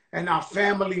kids and our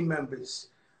family members.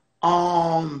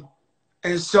 And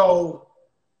so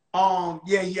I'm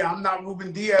not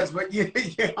Ruben Diaz, but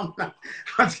I'm not.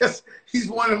 He's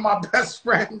one of my best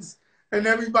friends, and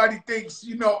everybody thinks,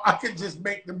 you know, I could just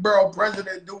make the borough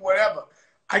president do whatever.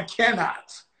 I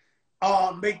cannot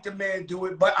make the man do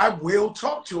it, but I will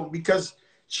talk to him because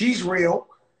she's real,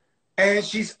 and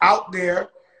she's out there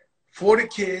for the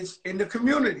kids in the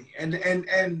community, and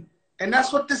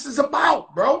that's what this is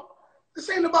about, bro. This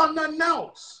ain't about nothing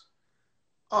else.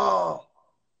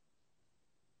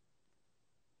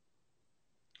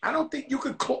 I don't think you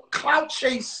could clout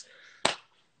chase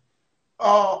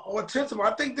autism.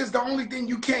 I think this is the only thing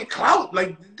you can't clout.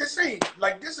 Like, this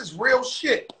is real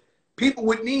shit. People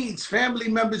with needs, family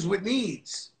members with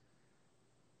needs.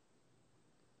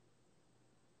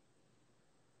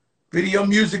 Video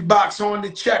music box on the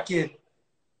check-in.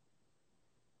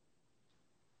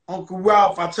 Uncle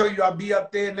Ralph, I tell you I'll be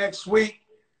up there next week.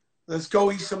 Let's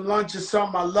go eat some lunch or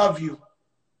something. I love you.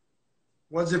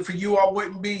 Was it for you, I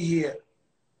wouldn't be here.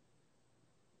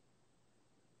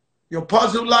 Your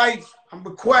puzzle life, I'm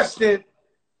requesting.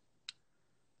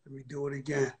 Let me do it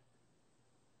again.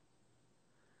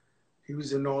 He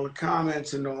was in all the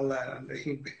comments and all that.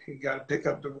 He got to pick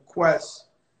up the request.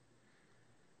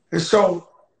 And so,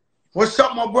 what's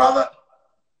up, my brother?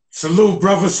 Salute,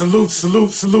 brother.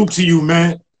 Salute to you,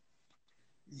 man.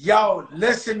 Yo,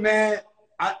 listen, man.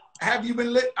 I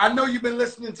know you've been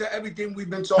listening to everything we've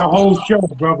been talking about. The whole about. show,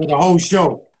 brother, the whole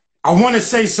show. I want to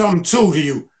say something, too, to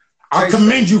you. I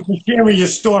commend you for sharing your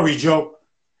story, Joe,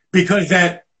 because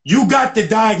that you got the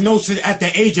diagnosis at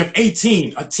the age of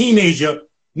 18, a teenager,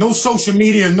 no social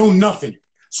media, no nothing.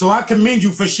 So I commend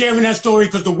you for sharing that story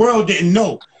because the world didn't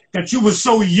know that you were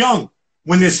so young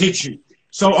when this hit you.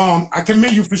 So I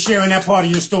commend you for sharing that part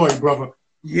of your story, brother.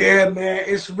 Yeah, man.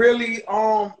 It's really,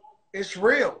 it's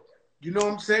real. You know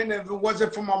what I'm saying? If it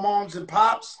wasn't for my moms and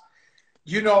pops,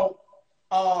 you know,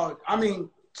 I mean,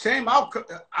 same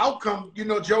outcome, you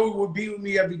know, Joey would be with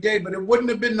me every day, but it wouldn't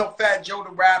have been no Fat Joe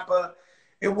the rapper.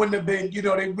 It wouldn't have been, you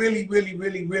know, they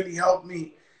really helped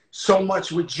me so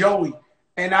much with Joey.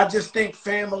 And I just think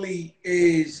family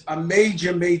is a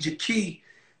major key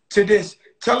to this.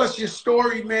 Tell us your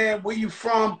story, man. Where you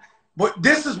from? But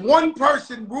this is one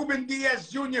person Ruben Diaz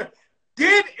Jr.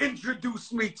 did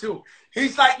introduce me to.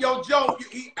 He's like, yo, Joe,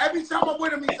 every time I'm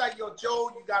with him, he's like, yo,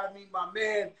 Joe, you got to meet my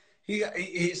man.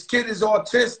 His kid is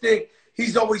autistic.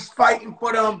 He's always fighting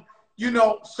for them, you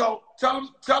know. So tell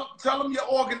him your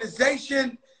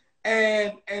organization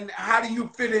and how do you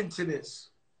fit into this?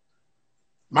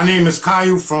 My name is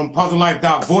Caillou from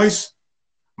PuzzleLife.Voice.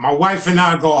 My wife and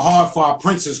I go hard for our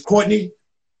princess, Courtney.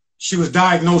 She was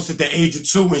diagnosed at the age of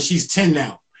 2 and she's 10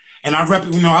 now. And I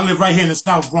live right here in the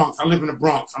South Bronx. I live in the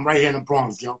Bronx. I'm right here in the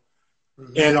Bronx, Joe.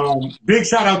 And big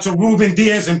shout out to Ruben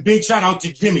Diaz and big shout out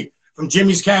to Jimmy from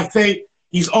Jimmy's Cafe.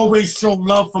 He's always showed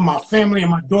love for my family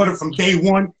and my daughter from day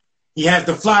one. He has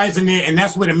the flyers in there, and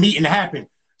that's where the meeting happened.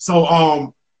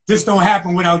 So this don't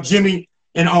happen without Jimmy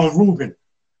and Ruben.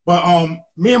 But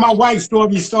me and my wife's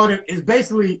story started is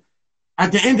basically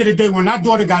at the end of the day when our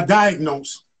daughter got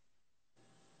diagnosed,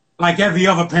 like every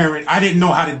other parent, I didn't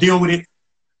know how to deal with it.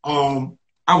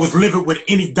 I was livid with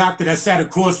any doctor that sat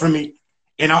across from me.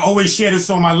 And I always share this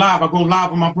on my live. I go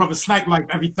live with my brother Snipe Life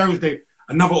every Thursday,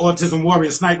 another autism warrior,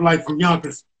 Snipe Life from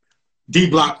Yonkers,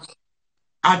 D-Block.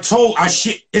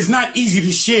 It's not easy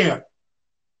to share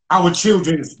our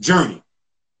children's journey.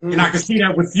 And I can see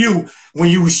that with you when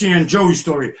you were sharing Joey's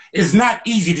story. It's not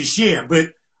easy to share,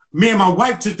 but me and my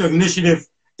wife took the initiative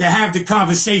to have the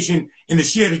conversation and to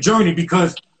share the journey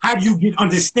because how do you get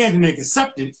understanding and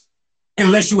acceptance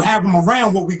unless you have them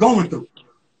around what we're going through?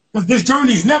 Because this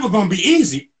journey is never going to be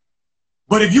easy.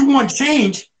 But if you want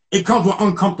change, it comes with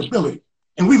uncomfortability.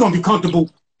 And we're going to be comfortable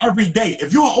every day.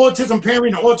 If you're an autism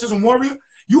parent, an autism warrior,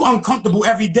 you're uncomfortable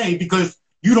every day because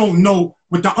you don't know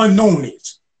what the unknown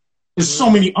is. There's so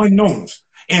many unknowns.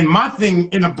 And my thing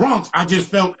in the Bronx, I just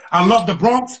felt, I love the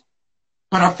Bronx,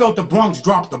 but I felt the Bronx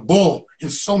dropped the ball in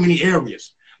so many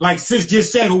areas. Like Sis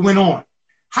just said, who went on.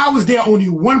 How is there only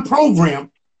one program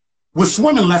with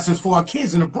swimming lessons for our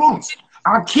kids in the Bronx?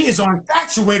 Our kids are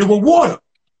infatuated with water,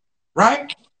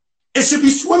 right? It should be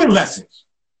swimming lessons.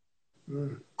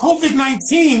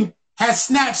 COVID-19 has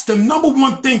snatched the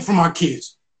 #1 thing from our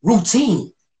kids,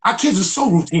 routine. Our kids are so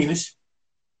routinish.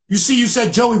 You see, you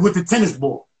said Joey with the tennis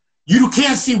ball. You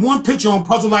can't see one picture on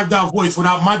PuzzleLife.Voice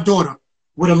without my daughter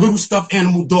with a little stuffed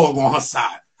animal dog on her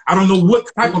side. I don't know what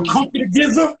type of comfort it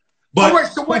gives her, but...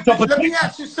 Let me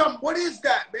ask you something. What is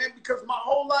that, man? Because my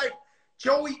whole life,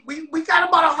 Joey, we got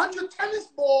about 100 tennis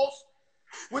balls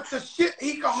with the shit.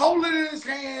 He can hold it in his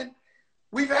hand.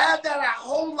 We've had that our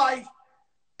whole life.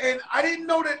 And I didn't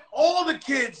know that all the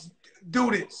kids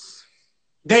do this.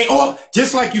 They all,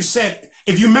 just like you said,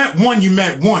 if you met one, you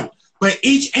met one. But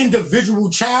each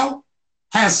individual child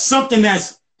has something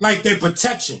that's like their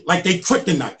protection, like their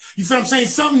kryptonite. You feel what I'm saying?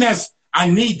 Something that's, I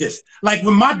need this. Like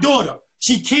with my daughter,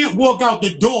 she can't walk out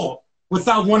the door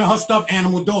without one of her stuffed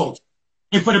animal dogs.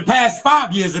 And for the past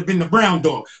 5 years, it's been the brown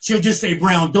dog. She'll just say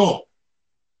brown dog,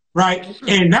 right?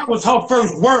 And that was her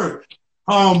first word.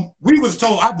 We was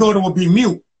told our daughter would be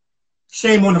mute.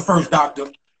 Shame on the first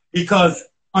doctor, because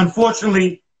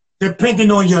unfortunately, depending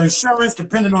on your insurance,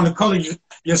 depending on the color of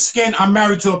your skin, I'm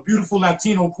married to a beautiful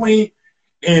Latino queen,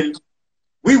 and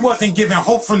we wasn't given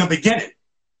hope from the beginning.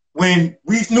 When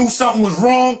we knew something was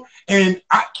wrong, and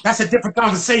that's a different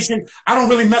conversation. I don't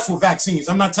really mess with vaccines.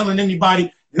 I'm not telling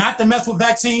anybody not to mess with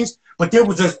vaccines, but there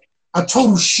was a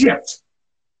total shift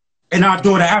and our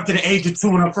daughter after the age of 2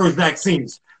 in her first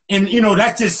vaccines. And, you know,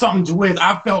 that's just something to where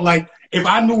I felt like if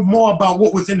I knew more about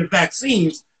what was in the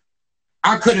vaccines,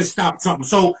 I could have stopped something.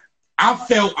 So I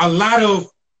felt a lot of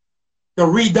the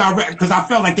redirect, because I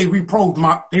felt like they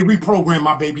reprogrammed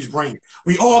my baby's brain.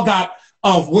 We all got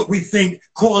of what we think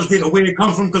caused it or where it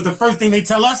comes from, because the first thing they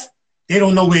tell us, they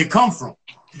don't know where it comes from.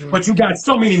 But you got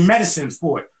so many medicines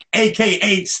for it,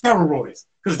 AKA steroids,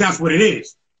 because that's what it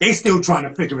is. They still trying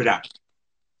to figure it out.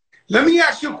 Let me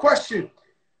ask you a question.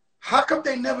 How come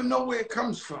they never know where it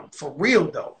comes from? For real,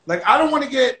 though. Like, I don't want to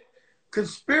get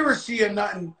conspiracy or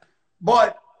nothing,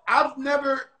 but I've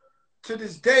never, to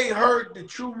this day, heard the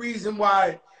true reason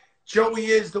why Joey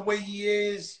is the way he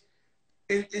is.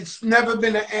 It's never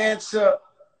been an answer.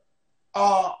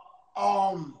 I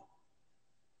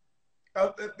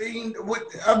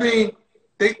mean,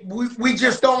 we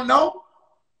just don't know.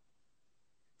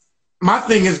 My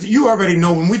thing is, you already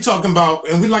know when we talking about,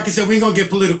 and we, like I said, we ain't gonna get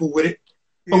political with it.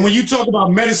 Yeah. But when you talk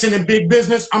about medicine and big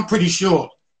business, I'm pretty sure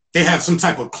they have some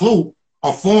type of clue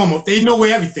or form of, they know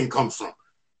where everything comes from.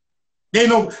 They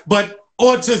know, but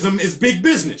autism is big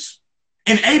business.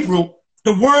 In April,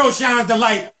 the world shines the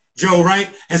light, Joe,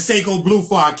 right? And say go blue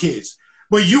for our kids.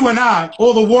 But you and I,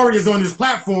 all the warriors on this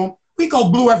platform, we go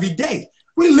blue every day.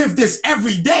 We live this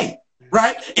every day,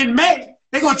 right? In May,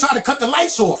 they're gonna try to cut the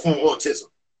lights off on autism.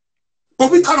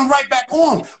 But we cut them right back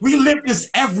on. We live this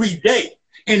every day.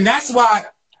 And that's why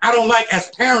I don't like,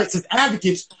 as parents, as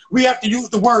advocates, we have to use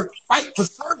the word fight for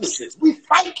services. We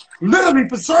fight literally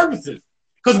for services.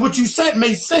 Because what you said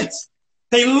made sense.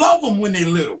 They love them when they're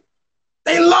little.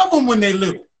 They love them when they're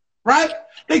little, right?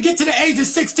 They get to the age of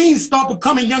 16, start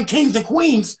becoming young kings and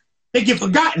queens. They get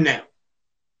forgotten now.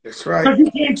 That's right. Because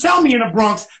you can't tell me in the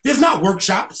Bronx, there's not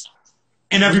workshops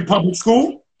in every public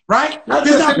school, right? Not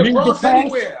there's just not in the Bronx, class.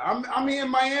 anywhere. I mean, in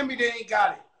Miami, they ain't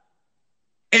got it.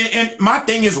 And my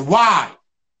thing is why?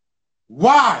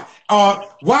 Why?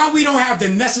 Why we don't have the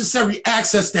necessary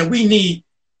access that we need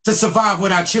to survive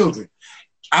with our children?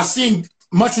 I seen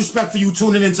much respect for you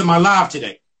tuning into my live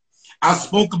today. I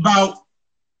spoke about,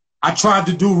 I tried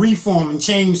to do reform and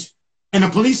change in a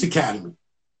police academy.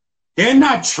 They're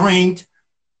not trained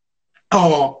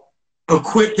or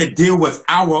equipped to deal with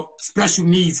our special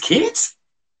needs kids.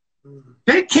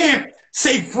 They can't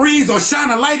say freeze or shine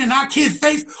a light in our kids'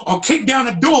 face or kick down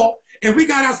the door, and we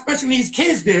got our special needs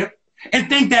kids there and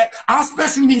think that our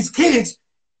special needs kids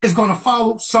is going to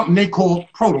follow something they call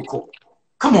protocol.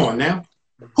 Come on now.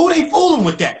 Who they fooling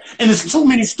with that? And there's too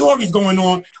many stories going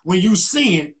on when you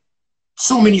seeing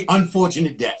so many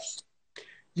unfortunate deaths.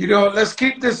 You know, let's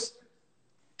keep this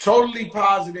totally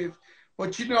positive.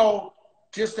 But, you know,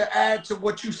 just to add to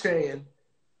what you're saying,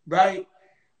 right?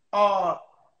 I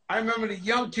remember the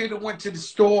young kid who went to the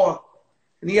store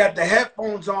and he had the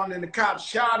headphones on and the cops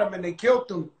shot him and they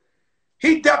killed him.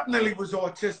 He definitely was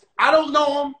autistic. I don't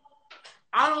know him.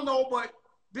 I don't know, but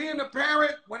being a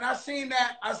parent, when I seen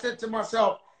that, I said to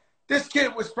myself, this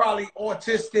kid was probably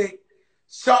autistic.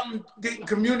 Something didn't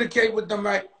communicate with them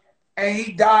right, and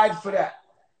he died for that.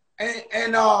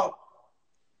 And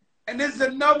there's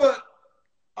another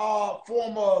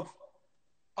form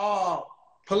of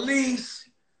police,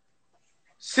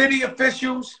 city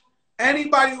officials,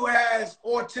 anybody who has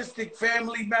autistic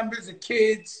family members or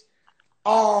kids.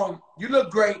 You look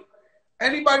great.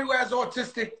 Anybody who has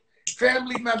autistic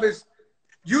family members,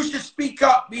 you should speak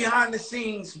up behind the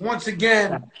scenes once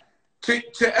again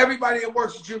to everybody that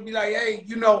works with you and be like, hey,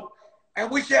 you know, and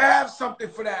we should have something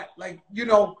for that. Like, you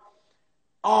know,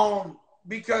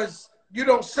 because, you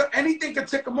know, anything could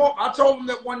tick him off. I told him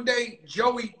that one day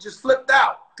Joey just flipped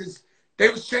out because they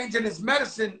was changing his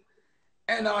medicine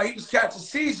and he was catching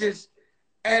seizures.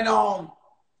 And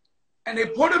they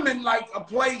put him in like a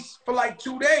place for like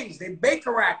 2 days. They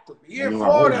Baker Act him here in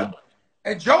Florida.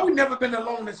 And Joey never been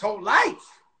alone his whole life.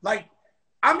 Like,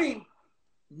 I mean,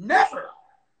 never.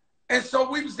 And so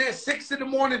we was there 6 in the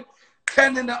morning,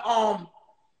 10 in the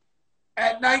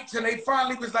at night, till they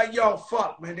finally was like, yo,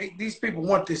 fuck, man, these people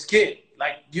want this kid.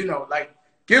 Like, you know, like,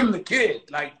 give him the kid.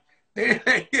 Like,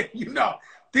 they you know,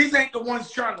 these ain't the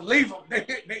ones trying to leave him.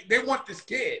 They want this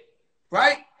kid,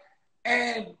 right?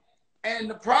 And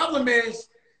the problem is,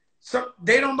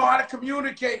 they don't know how to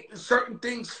communicate, and certain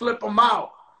things flip them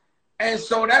out. And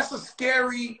so that's a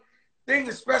scary thing,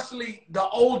 especially the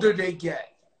older they get.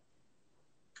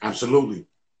 Absolutely.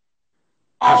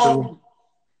 Absolutely.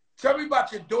 Tell me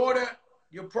about your daughter,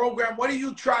 your program. What do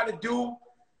you try to do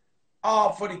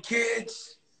for the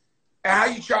kids, and how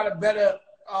you try to better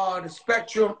the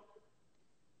spectrum?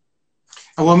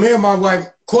 Well, me and my wife,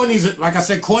 Courtney's, like I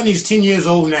said, Courtney's 10 years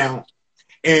old now.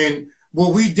 And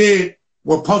what we did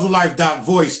with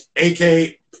puzzlelife.voice,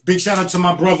 aka big shout out to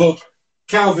my brother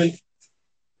Calvin.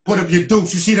 Put up your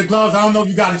dukes. You see the gloves? I don't know if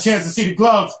you got a chance to see the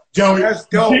gloves, Joey. That's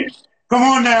dope. Come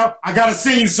on now. I gotta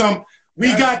sing you some. We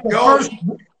got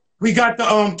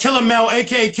the Killer Mel,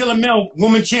 aka Killer Mel,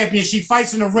 woman champion. She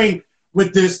fights in the ring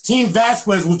with this. Team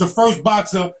Vasquez was the first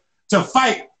boxer to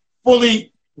fight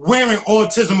fully wearing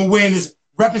autism awareness,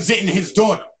 representing his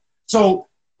daughter. So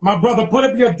my brother, put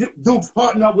up your dukes,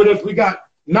 partner up with us. We got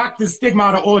knock the stigma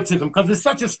out of autism because it's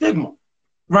such a stigma,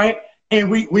 right? And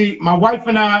my wife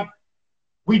and I,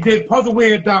 we did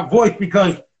puzzlewear.voice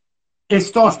because it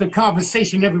starts the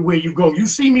conversation everywhere you go. You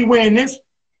see me wearing this,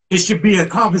 it should be a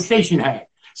conversation had,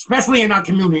 especially in our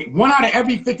community. 1 out of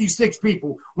every 56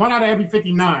 people, 1 out of every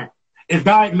 59 is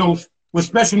diagnosed with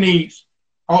special needs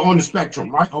or on the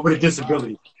spectrum, right, or with a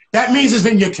disability. That means it's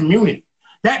in your community.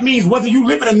 That means whether you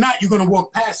live it or not, you're going to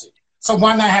walk past it. So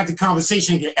why not have the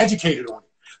conversation and get educated on it?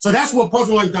 So that's what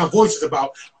puzzlewear.voice is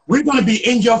about. We're going to be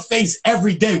in your face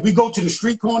every day. We go to the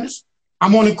street corners.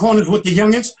 I'm on the corners with the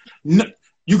youngins.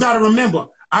 You got to remember,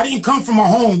 I didn't come from a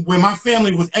home where my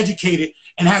family was educated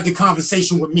and had the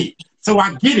conversation with me. So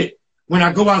I get it when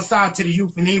I go outside to the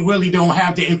youth and they really don't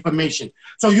have the information.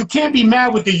 So you can't be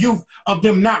mad with the youth of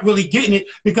them not really getting it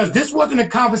because this wasn't a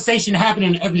conversation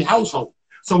happening in every household.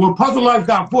 So with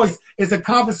puzzlelife.voice, it's a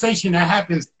conversation that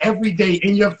happens every day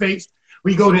in your face.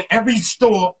 We go to every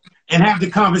store and have the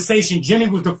conversation. Jenny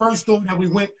was the first store that we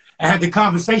went and had the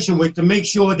conversation with to make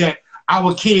sure that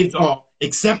our kids are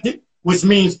accepted, which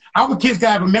means our kids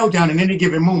got to have a meltdown in any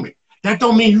given moment. That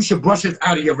don't mean you should brush us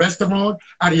out of your restaurant,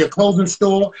 out of your clothing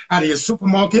store, out of your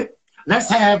supermarket. Let's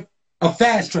have a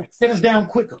fast track. Sit us down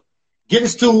quicker. Get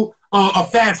us to a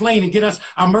fast lane and get us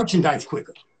our merchandise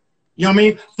quicker. You know what I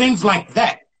mean? Things like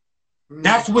that.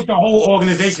 That's what the whole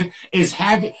organization is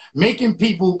having, making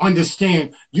people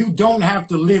understand you don't have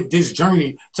to live this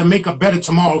journey to make a better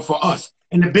tomorrow for us.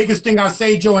 And the biggest thing I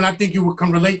say, Joe, and I think you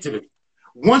can relate to this,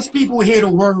 once people hear the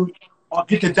word or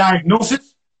get the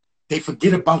diagnosis, they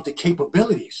forget about the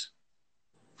capabilities.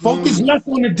 Focus less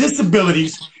on the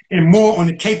disabilities and more on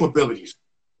the capabilities.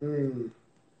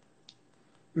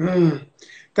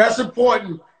 That's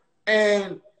important.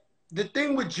 And the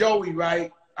thing with Joey,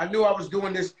 right? I knew I was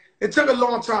doing this. It took a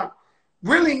long time.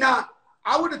 Really not.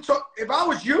 I would have talked, if I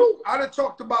was you, I'd have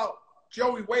talked about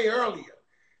Joey way earlier.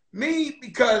 Me,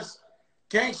 because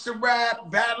gangster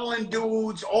rap, battling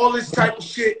dudes, all this type of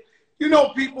shit. You know,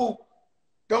 people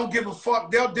don't give a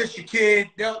fuck. They'll diss your kid.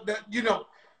 They'll you know.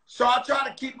 So I try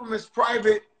to keep them as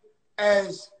private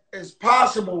as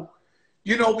possible,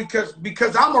 you know,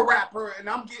 because I'm a rapper and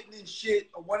I'm getting in shit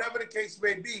or whatever the case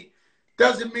may be,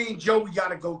 doesn't mean Joey got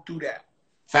to go through that.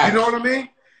 Facts. You know what I mean?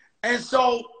 And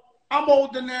so I'm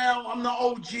older now. I'm the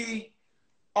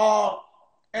OG.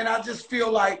 And I just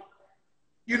feel like,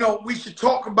 you know, we should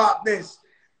talk about this.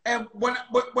 And when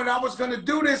I was going to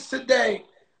do this today,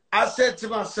 I said to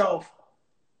myself,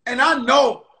 and I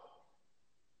know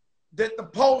that the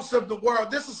pulse of the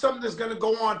world, this is something that's going to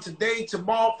go on today,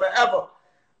 tomorrow, forever.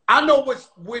 I know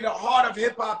where the heart of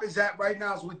hip hop is at right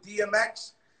now is with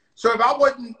DMX. So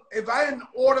if I hadn't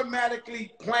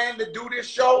automatically planned to do this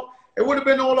show, it would have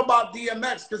been all about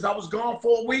DMX because I was gone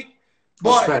for a week.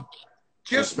 But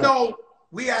just know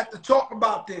we had to talk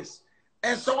about this.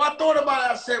 And so I thought about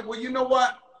it. I said, well, you know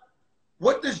what?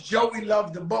 What does Joey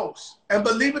love the most? And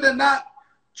believe it or not,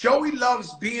 Joey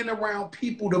loves being around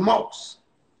people the most.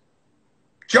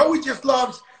 Joey just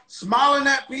loves smiling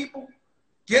at people,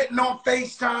 getting on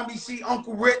FaceTime. He see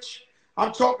Uncle Rich.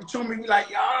 I'm talking to him. He be like,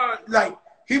 yeah, like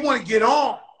he want to get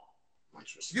on.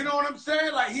 You know what I'm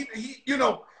saying? Like he, you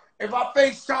know, if I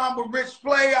FaceTime with Rich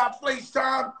Play, I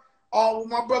FaceTime with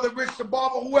my brother Rich the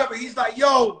Barber, whoever. He's like,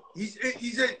 yo, he's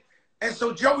in. And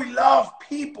so Joey loves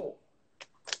people,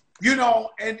 you know.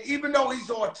 And even though he's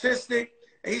autistic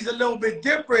and he's a little bit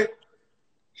different,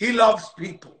 he loves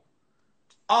people.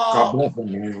 God bless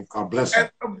him, man. God bless him.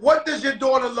 And what does your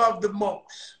daughter love the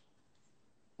most?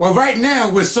 Well, right now,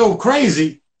 we're so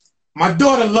crazy. My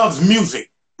daughter loves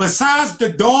music. Besides the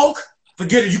dog,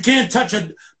 forget it. You can't touch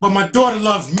her. But my daughter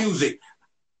loves music.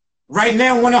 Right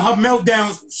now, one of her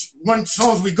meltdowns, one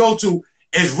songs we go to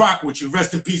is Rock With You.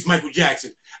 Rest in peace, Michael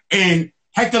Jackson. And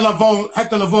Hector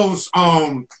Lavoe's,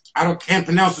 I can't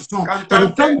pronounce the song. But the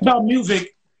thing about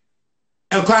music,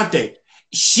 El Cante,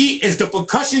 she is the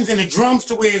percussions and the drums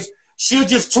to where she'll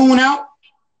just tune out,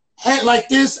 head like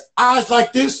this, eyes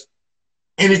like this,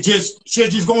 and she'll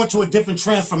just go into a different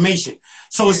transformation.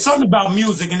 So it's something about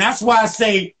music, and that's why I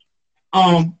say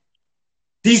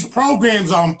these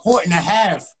programs are important to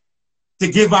have to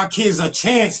give our kids a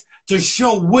chance to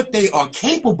show what they are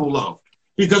capable of.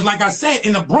 Because like I said,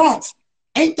 in the Bronx,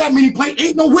 Ain't that many places,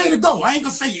 ain't nowhere to go. I ain't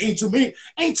gonna say ain't too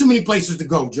many places to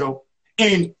go, Joe.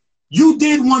 And you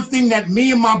did one thing that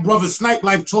me and my brother Snipe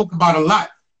Life talk about a lot,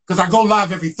 because I go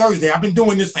live every Thursday. I've been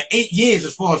doing this for 8 years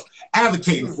as far as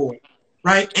advocating for it,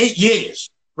 right? 8 years,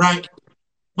 right?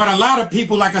 But a lot of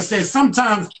people, like I said,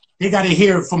 sometimes they got to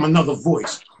hear it from another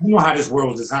voice. You know how this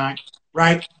world is designed,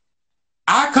 right?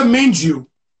 I commend you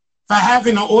for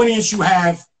having the audience you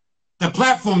have, the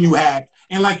platform you have,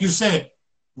 and like you said,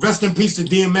 rest in peace to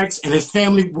DMX and his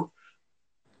family.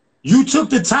 You took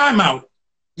the time out.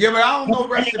 Yeah, but I don't know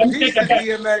rest in peace to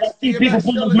DMX. People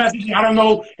put those messages. I don't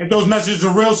know if those messages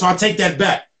are real, so I'll take that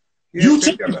back. Yeah, you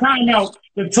took the time out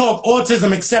to talk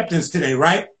autism acceptance today,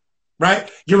 right? Right?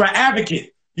 You're an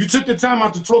advocate. You took the time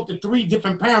out to talk to 3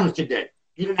 different parents today.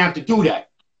 You didn't have to do that.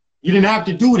 You didn't have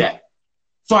to do that.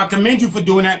 So I commend you for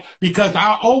doing that, because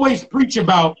I always preach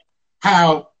about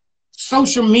how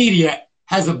social media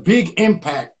has a big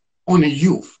impact on the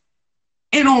youth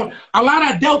and on a lot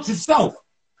of adults itself.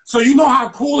 So you know how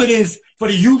cool it is for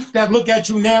the youth that look at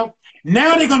you now?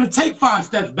 Now they're going to take 5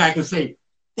 steps back and say,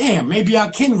 damn, maybe I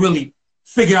can really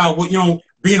figure out what,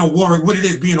 being a warrior, what it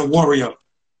is being a warrior.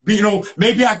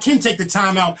 Maybe I can take the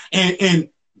time out and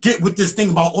get with this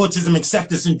thing about autism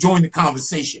acceptance and join the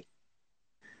conversation.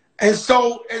 And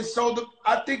so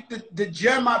I think the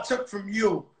gem I took from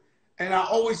you, and I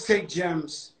always take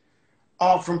gems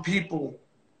from people,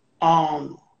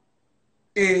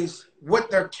 is what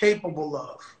they're capable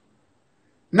of.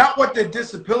 Not what their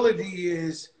disability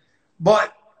is,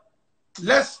 but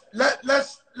let's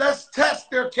test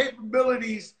their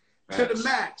capabilities to the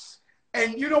max.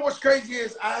 And you know what's crazy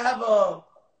is I have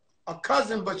a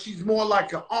cousin, but she's more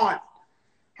like an aunt.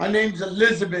 Her name's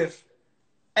Elizabeth.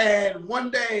 And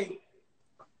one day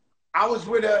I was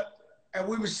with her and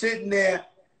we were sitting there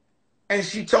and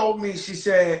she told me, she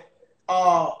said,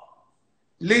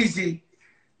 Lizzie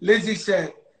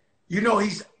said,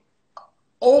 he's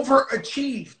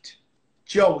overachieved,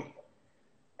 Joey.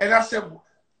 And I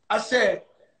said,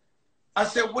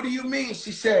 what do you mean?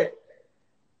 She said,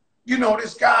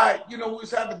 this guy, we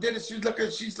was having dinner.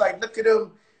 She's like, look at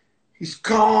him. He's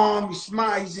calm. He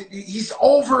smiles. He's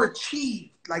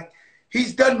overachieved. Like,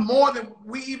 he's done more than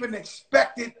we even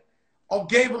expected or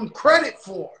gave him credit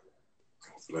for.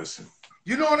 Listen.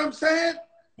 You know what I'm saying?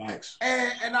 Thanks.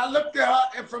 And I looked at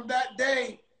her, and from that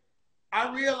day,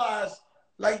 I realized,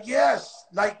 like, yes,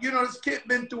 like, this kid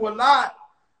been through a lot,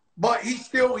 but he's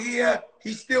still here.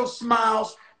 He still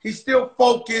smiles. He's still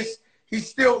focused. He's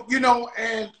still,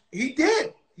 and he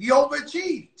did. He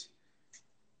overachieved.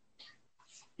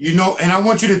 And I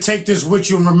want you to take this with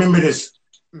you and remember this.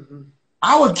 Mm-hmm.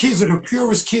 Our kids are the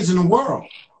purest kids in the world.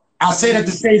 I'll say that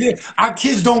to say this. Our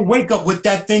kids don't wake up with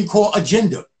that thing called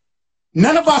agenda.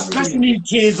 None of our special needs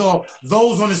kids or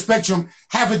those on the spectrum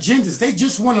have agendas. They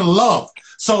just want to love.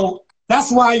 So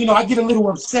that's why, I get a little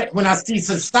upset when I see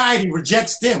society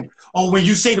rejects them, or when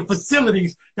you say the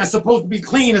facilities that's supposed to be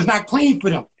clean is not clean for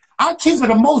them. Our kids are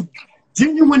the most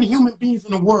genuine human beings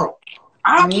in the world.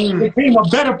 I became a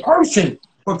better person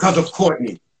because of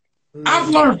Courtney. I've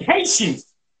learned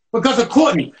patience because of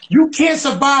Courtney. You can't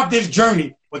survive this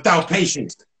journey without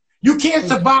patience. You can't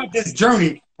survive this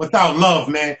journey without love,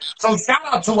 man. So shout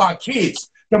out to our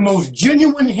kids, the most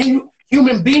genuine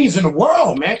human beings in the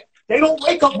world, man. They don't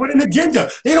wake up with an agenda.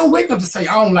 They don't wake up to say,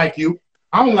 I don't like you.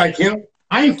 I don't like him.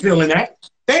 I ain't feeling that.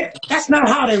 That's not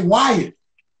how they wired.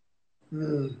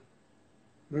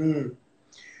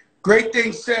 Great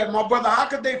thing said, my brother. How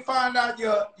could they find out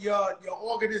your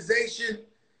organization,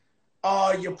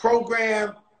 your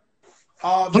program?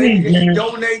 Maybe they can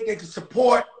donate, they can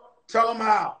support. Tell them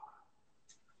how.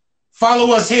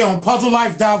 Follow us here on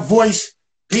puzzlelife.voice,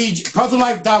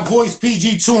 puzzlelife.voice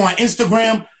PG2 on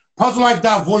Instagram,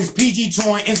 puzzlelife.voice PG2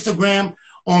 on Instagram,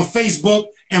 on Facebook.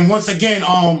 And once again,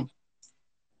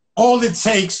 all it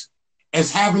takes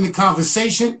is having the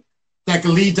conversation that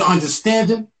can lead to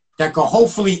understanding, that can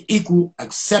hopefully equal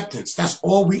acceptance. That's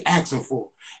all we asking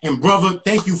for. And brother,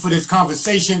 thank you for this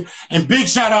conversation. And big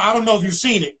shout out, I don't know if you've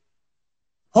seen it,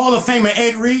 Hall of Famer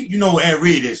Ed Reed. You know who Ed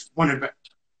Reed is. One of the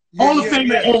Hall of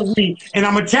Famer Ed Reed. And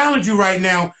I'm going to challenge you right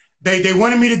now. They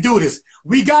wanted me to do this.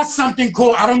 We got something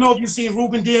called, I don't know if you seen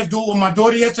Ruben Diaz do it with my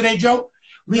daughter yesterday, Joe.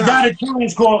 We got a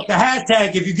challenge called the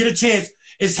hashtag, if you get a chance,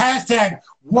 it's hashtag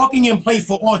walking in place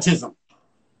for autism.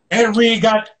 Ed Reed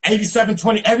got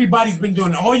 8720. Everybody's been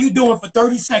doing it. All you doing for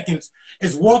 30 seconds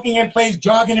is walking in place,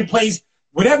 jogging in place,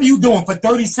 whatever you doing for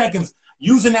 30 seconds,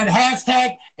 using that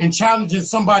hashtag and challenging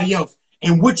somebody else.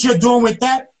 And what you're doing with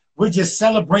that, we're just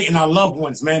celebrating our loved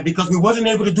ones, man, because we wasn't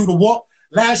able to do the walk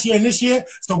last year and this year,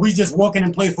 so we just walking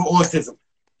in place for autism.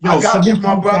 I Yo, got you, salute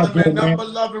my you brother, guys, man. Nothing man. but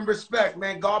love and respect,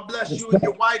 man. God bless you and Respect.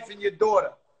 your wife and your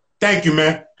daughter. Thank you,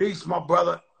 man. Peace, my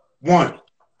brother. One.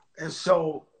 And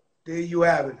so there you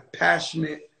have it.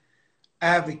 Passionate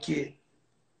advocate,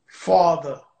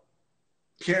 father,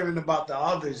 caring about the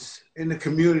others in the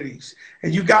communities.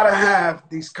 And you got to have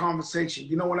these conversations.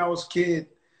 You know, when I was a kid,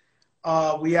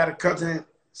 we had a cousin,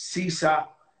 Seaside,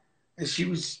 and she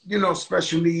was, you know,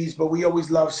 special needs, but we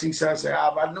always loved Seaside.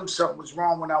 I knew something was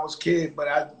wrong when I was a kid,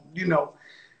 but you know,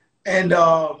 and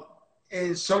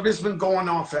so this been going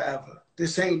on forever.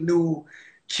 This ain't new.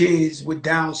 Kids with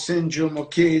Down syndrome or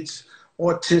kids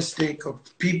autistic or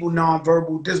people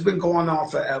nonverbal. This been going on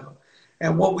forever.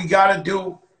 And what we got to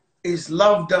do is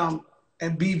love them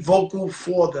and be vocal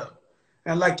for them.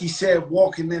 And like he said,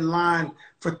 walking in line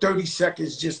for 30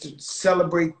 seconds just to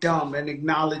celebrate them and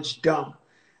acknowledge them.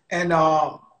 And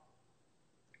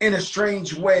in a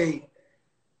strange way,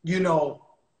 you know,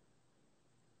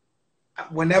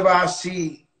 whenever I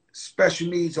see special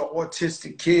needs or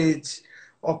autistic kids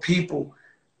or people,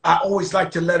 I always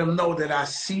like to let them know that I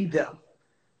see them.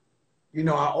 You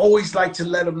know, I always like to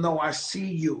let them know I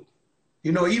see you.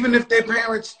 You know, even if their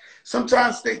parents,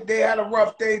 sometimes they had a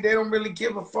rough day, they don't really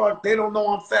give a fuck. They don't know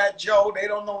I'm Fat Joe. They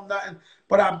don't know nothing.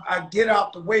 But I get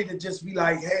out the way to just be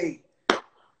like, hey,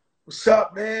 what's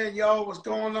up, man? Yo, what's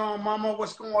going on? Mama,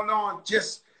 what's going on?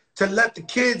 Just to let the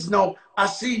kids know I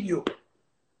see you.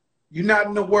 You're not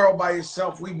in the world by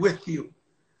yourself. We with you.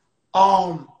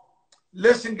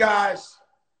 Listen, guys.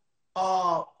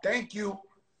 Thank you.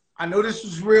 I know this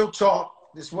was real talk.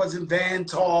 This wasn't van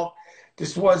talk.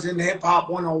 This wasn't hip hop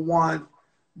 101.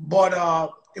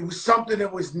 But it was something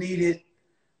that was needed.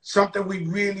 Something we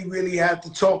really, really had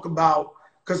to talk about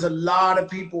because a lot of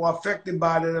people are affected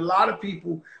by it. A lot of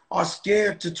people are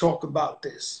scared to talk about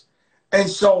this. And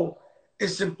so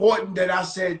it's important that I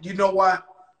said, you know what?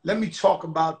 Let me talk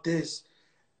about this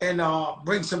and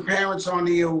bring some parents on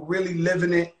here who really live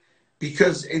in it.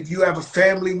 Because if you have a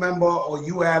family member or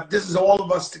you have, this is all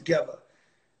of us together.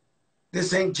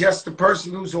 This ain't just the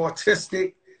person who's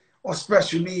autistic or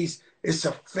special needs. It's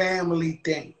a family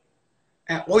thing.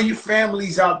 And all you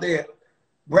families out there,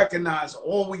 recognize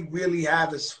all we really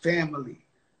have is family.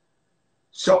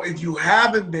 So if you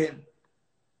haven't been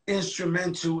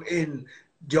instrumental in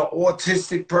your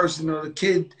autistic person or the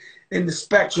kid in the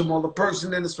spectrum or the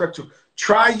person in the spectrum,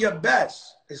 try your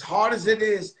best, as hard as it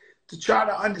is, to try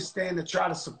to understand and try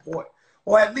to support,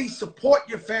 or at least support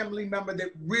your family member that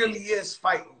really is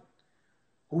fighting,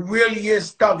 who really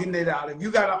is thugging it out. If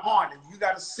you got an aunt, if you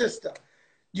got a sister,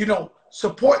 you know,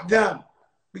 support them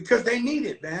because they need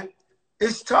it, man.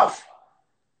 It's tough.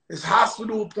 It's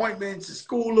hospital appointments, it's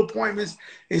school appointments,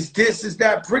 it's this, it's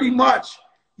that. Pretty much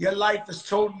your life is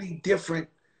totally different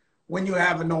when you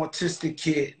have an autistic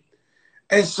kid.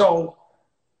 And so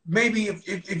maybe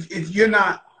if you're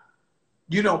not,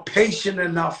 you know, patient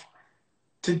enough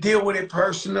to deal with it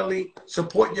personally,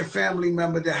 support your family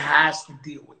member that has to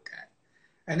deal with that.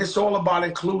 And it's all about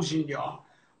inclusion, y'all.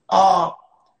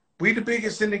 We the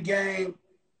biggest in the game.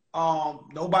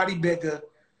 Nobody bigger.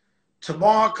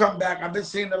 Tomorrow I'll come back. I've been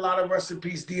seeing a lot of rest in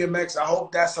peace DMX. I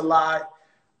hope that's a lie.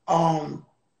 I'm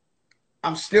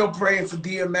still praying for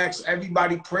DMX.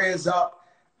 Everybody prayers up.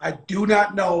 I do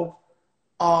not know.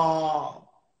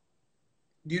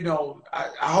 You know,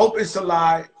 I hope it's a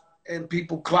lie and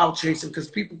people clout chasing because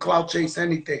people clout chase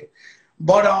anything.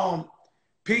 But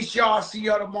peace, y'all. See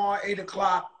y'all tomorrow, 8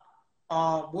 o'clock.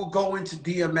 We'll go into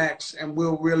DMX and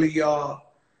we'll really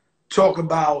talk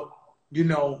about, you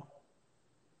know,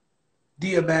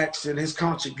 DMX and his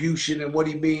contribution and what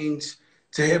he means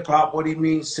to hip hop, what he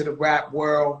means to the rap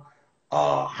world,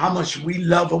 how much we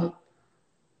love him,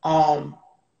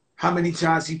 how many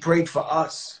times he prayed for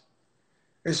us.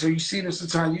 And so you see this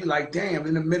sometimes, you like, damn,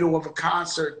 in the middle of a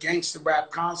concert, gangster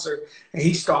rap concert, and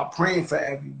he start praying for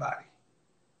everybody.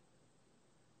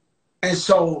 And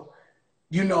so,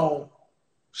 you know,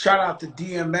 shout out to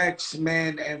DMX,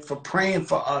 man, and for praying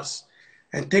for us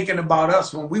and thinking about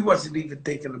us when we wasn't even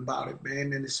thinking about it,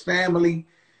 man. And his family,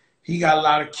 he got a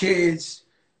lot of kids,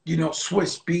 you know,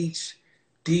 Swiss Beats,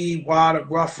 D, Water,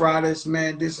 Rough Riders,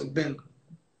 man. This has been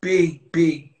big,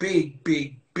 big, big,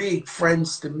 big, big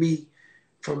friends to me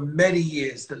for many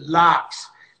years. The Locks,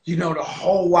 you know, the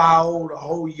whole YO, the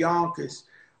whole Yonkers.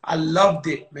 I loved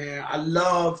it, man. I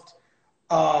loved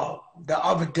the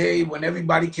other day when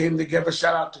everybody came together.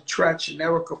 Shout out to Tretch and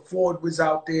Erica Ford was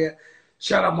out there.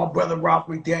 Shout out my brother Ralph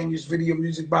McDaniels, Video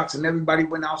Music Box, and everybody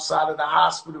went outside of the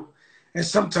hospital. And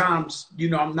sometimes, you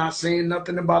know, I'm not saying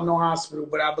nothing about no hospital,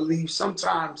 but I believe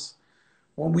sometimes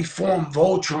when we form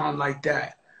Voltron like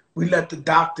that, we let the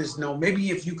doctors know.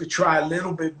 Maybe if you could try a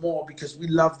little bit more, because we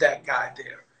love that guy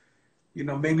there. You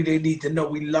know, maybe they need to know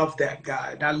we love that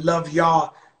guy. And I love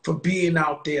y'all for being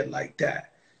out there like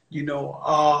that. You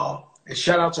know, and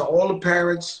shout out to all the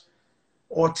parents,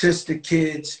 autistic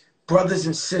kids, brothers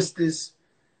and sisters.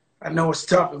 I know it's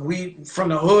tough. And we, from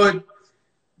the hood,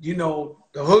 you know,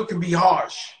 the hood can be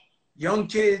harsh. Young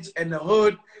kids and the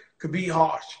hood could be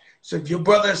harsh. So if your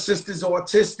brother or sister's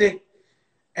autistic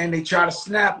and they try to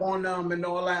snap on them and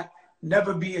all that,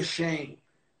 never be ashamed.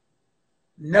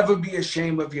 Never be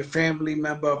ashamed of your family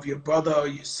member, of your brother or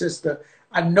your sister.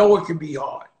 I know it can be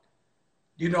hard.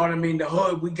 You know what I mean? The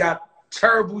hood, we got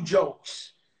terrible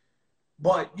jokes.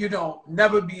 But, you know,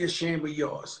 never be ashamed of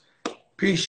yours.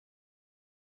 Peace.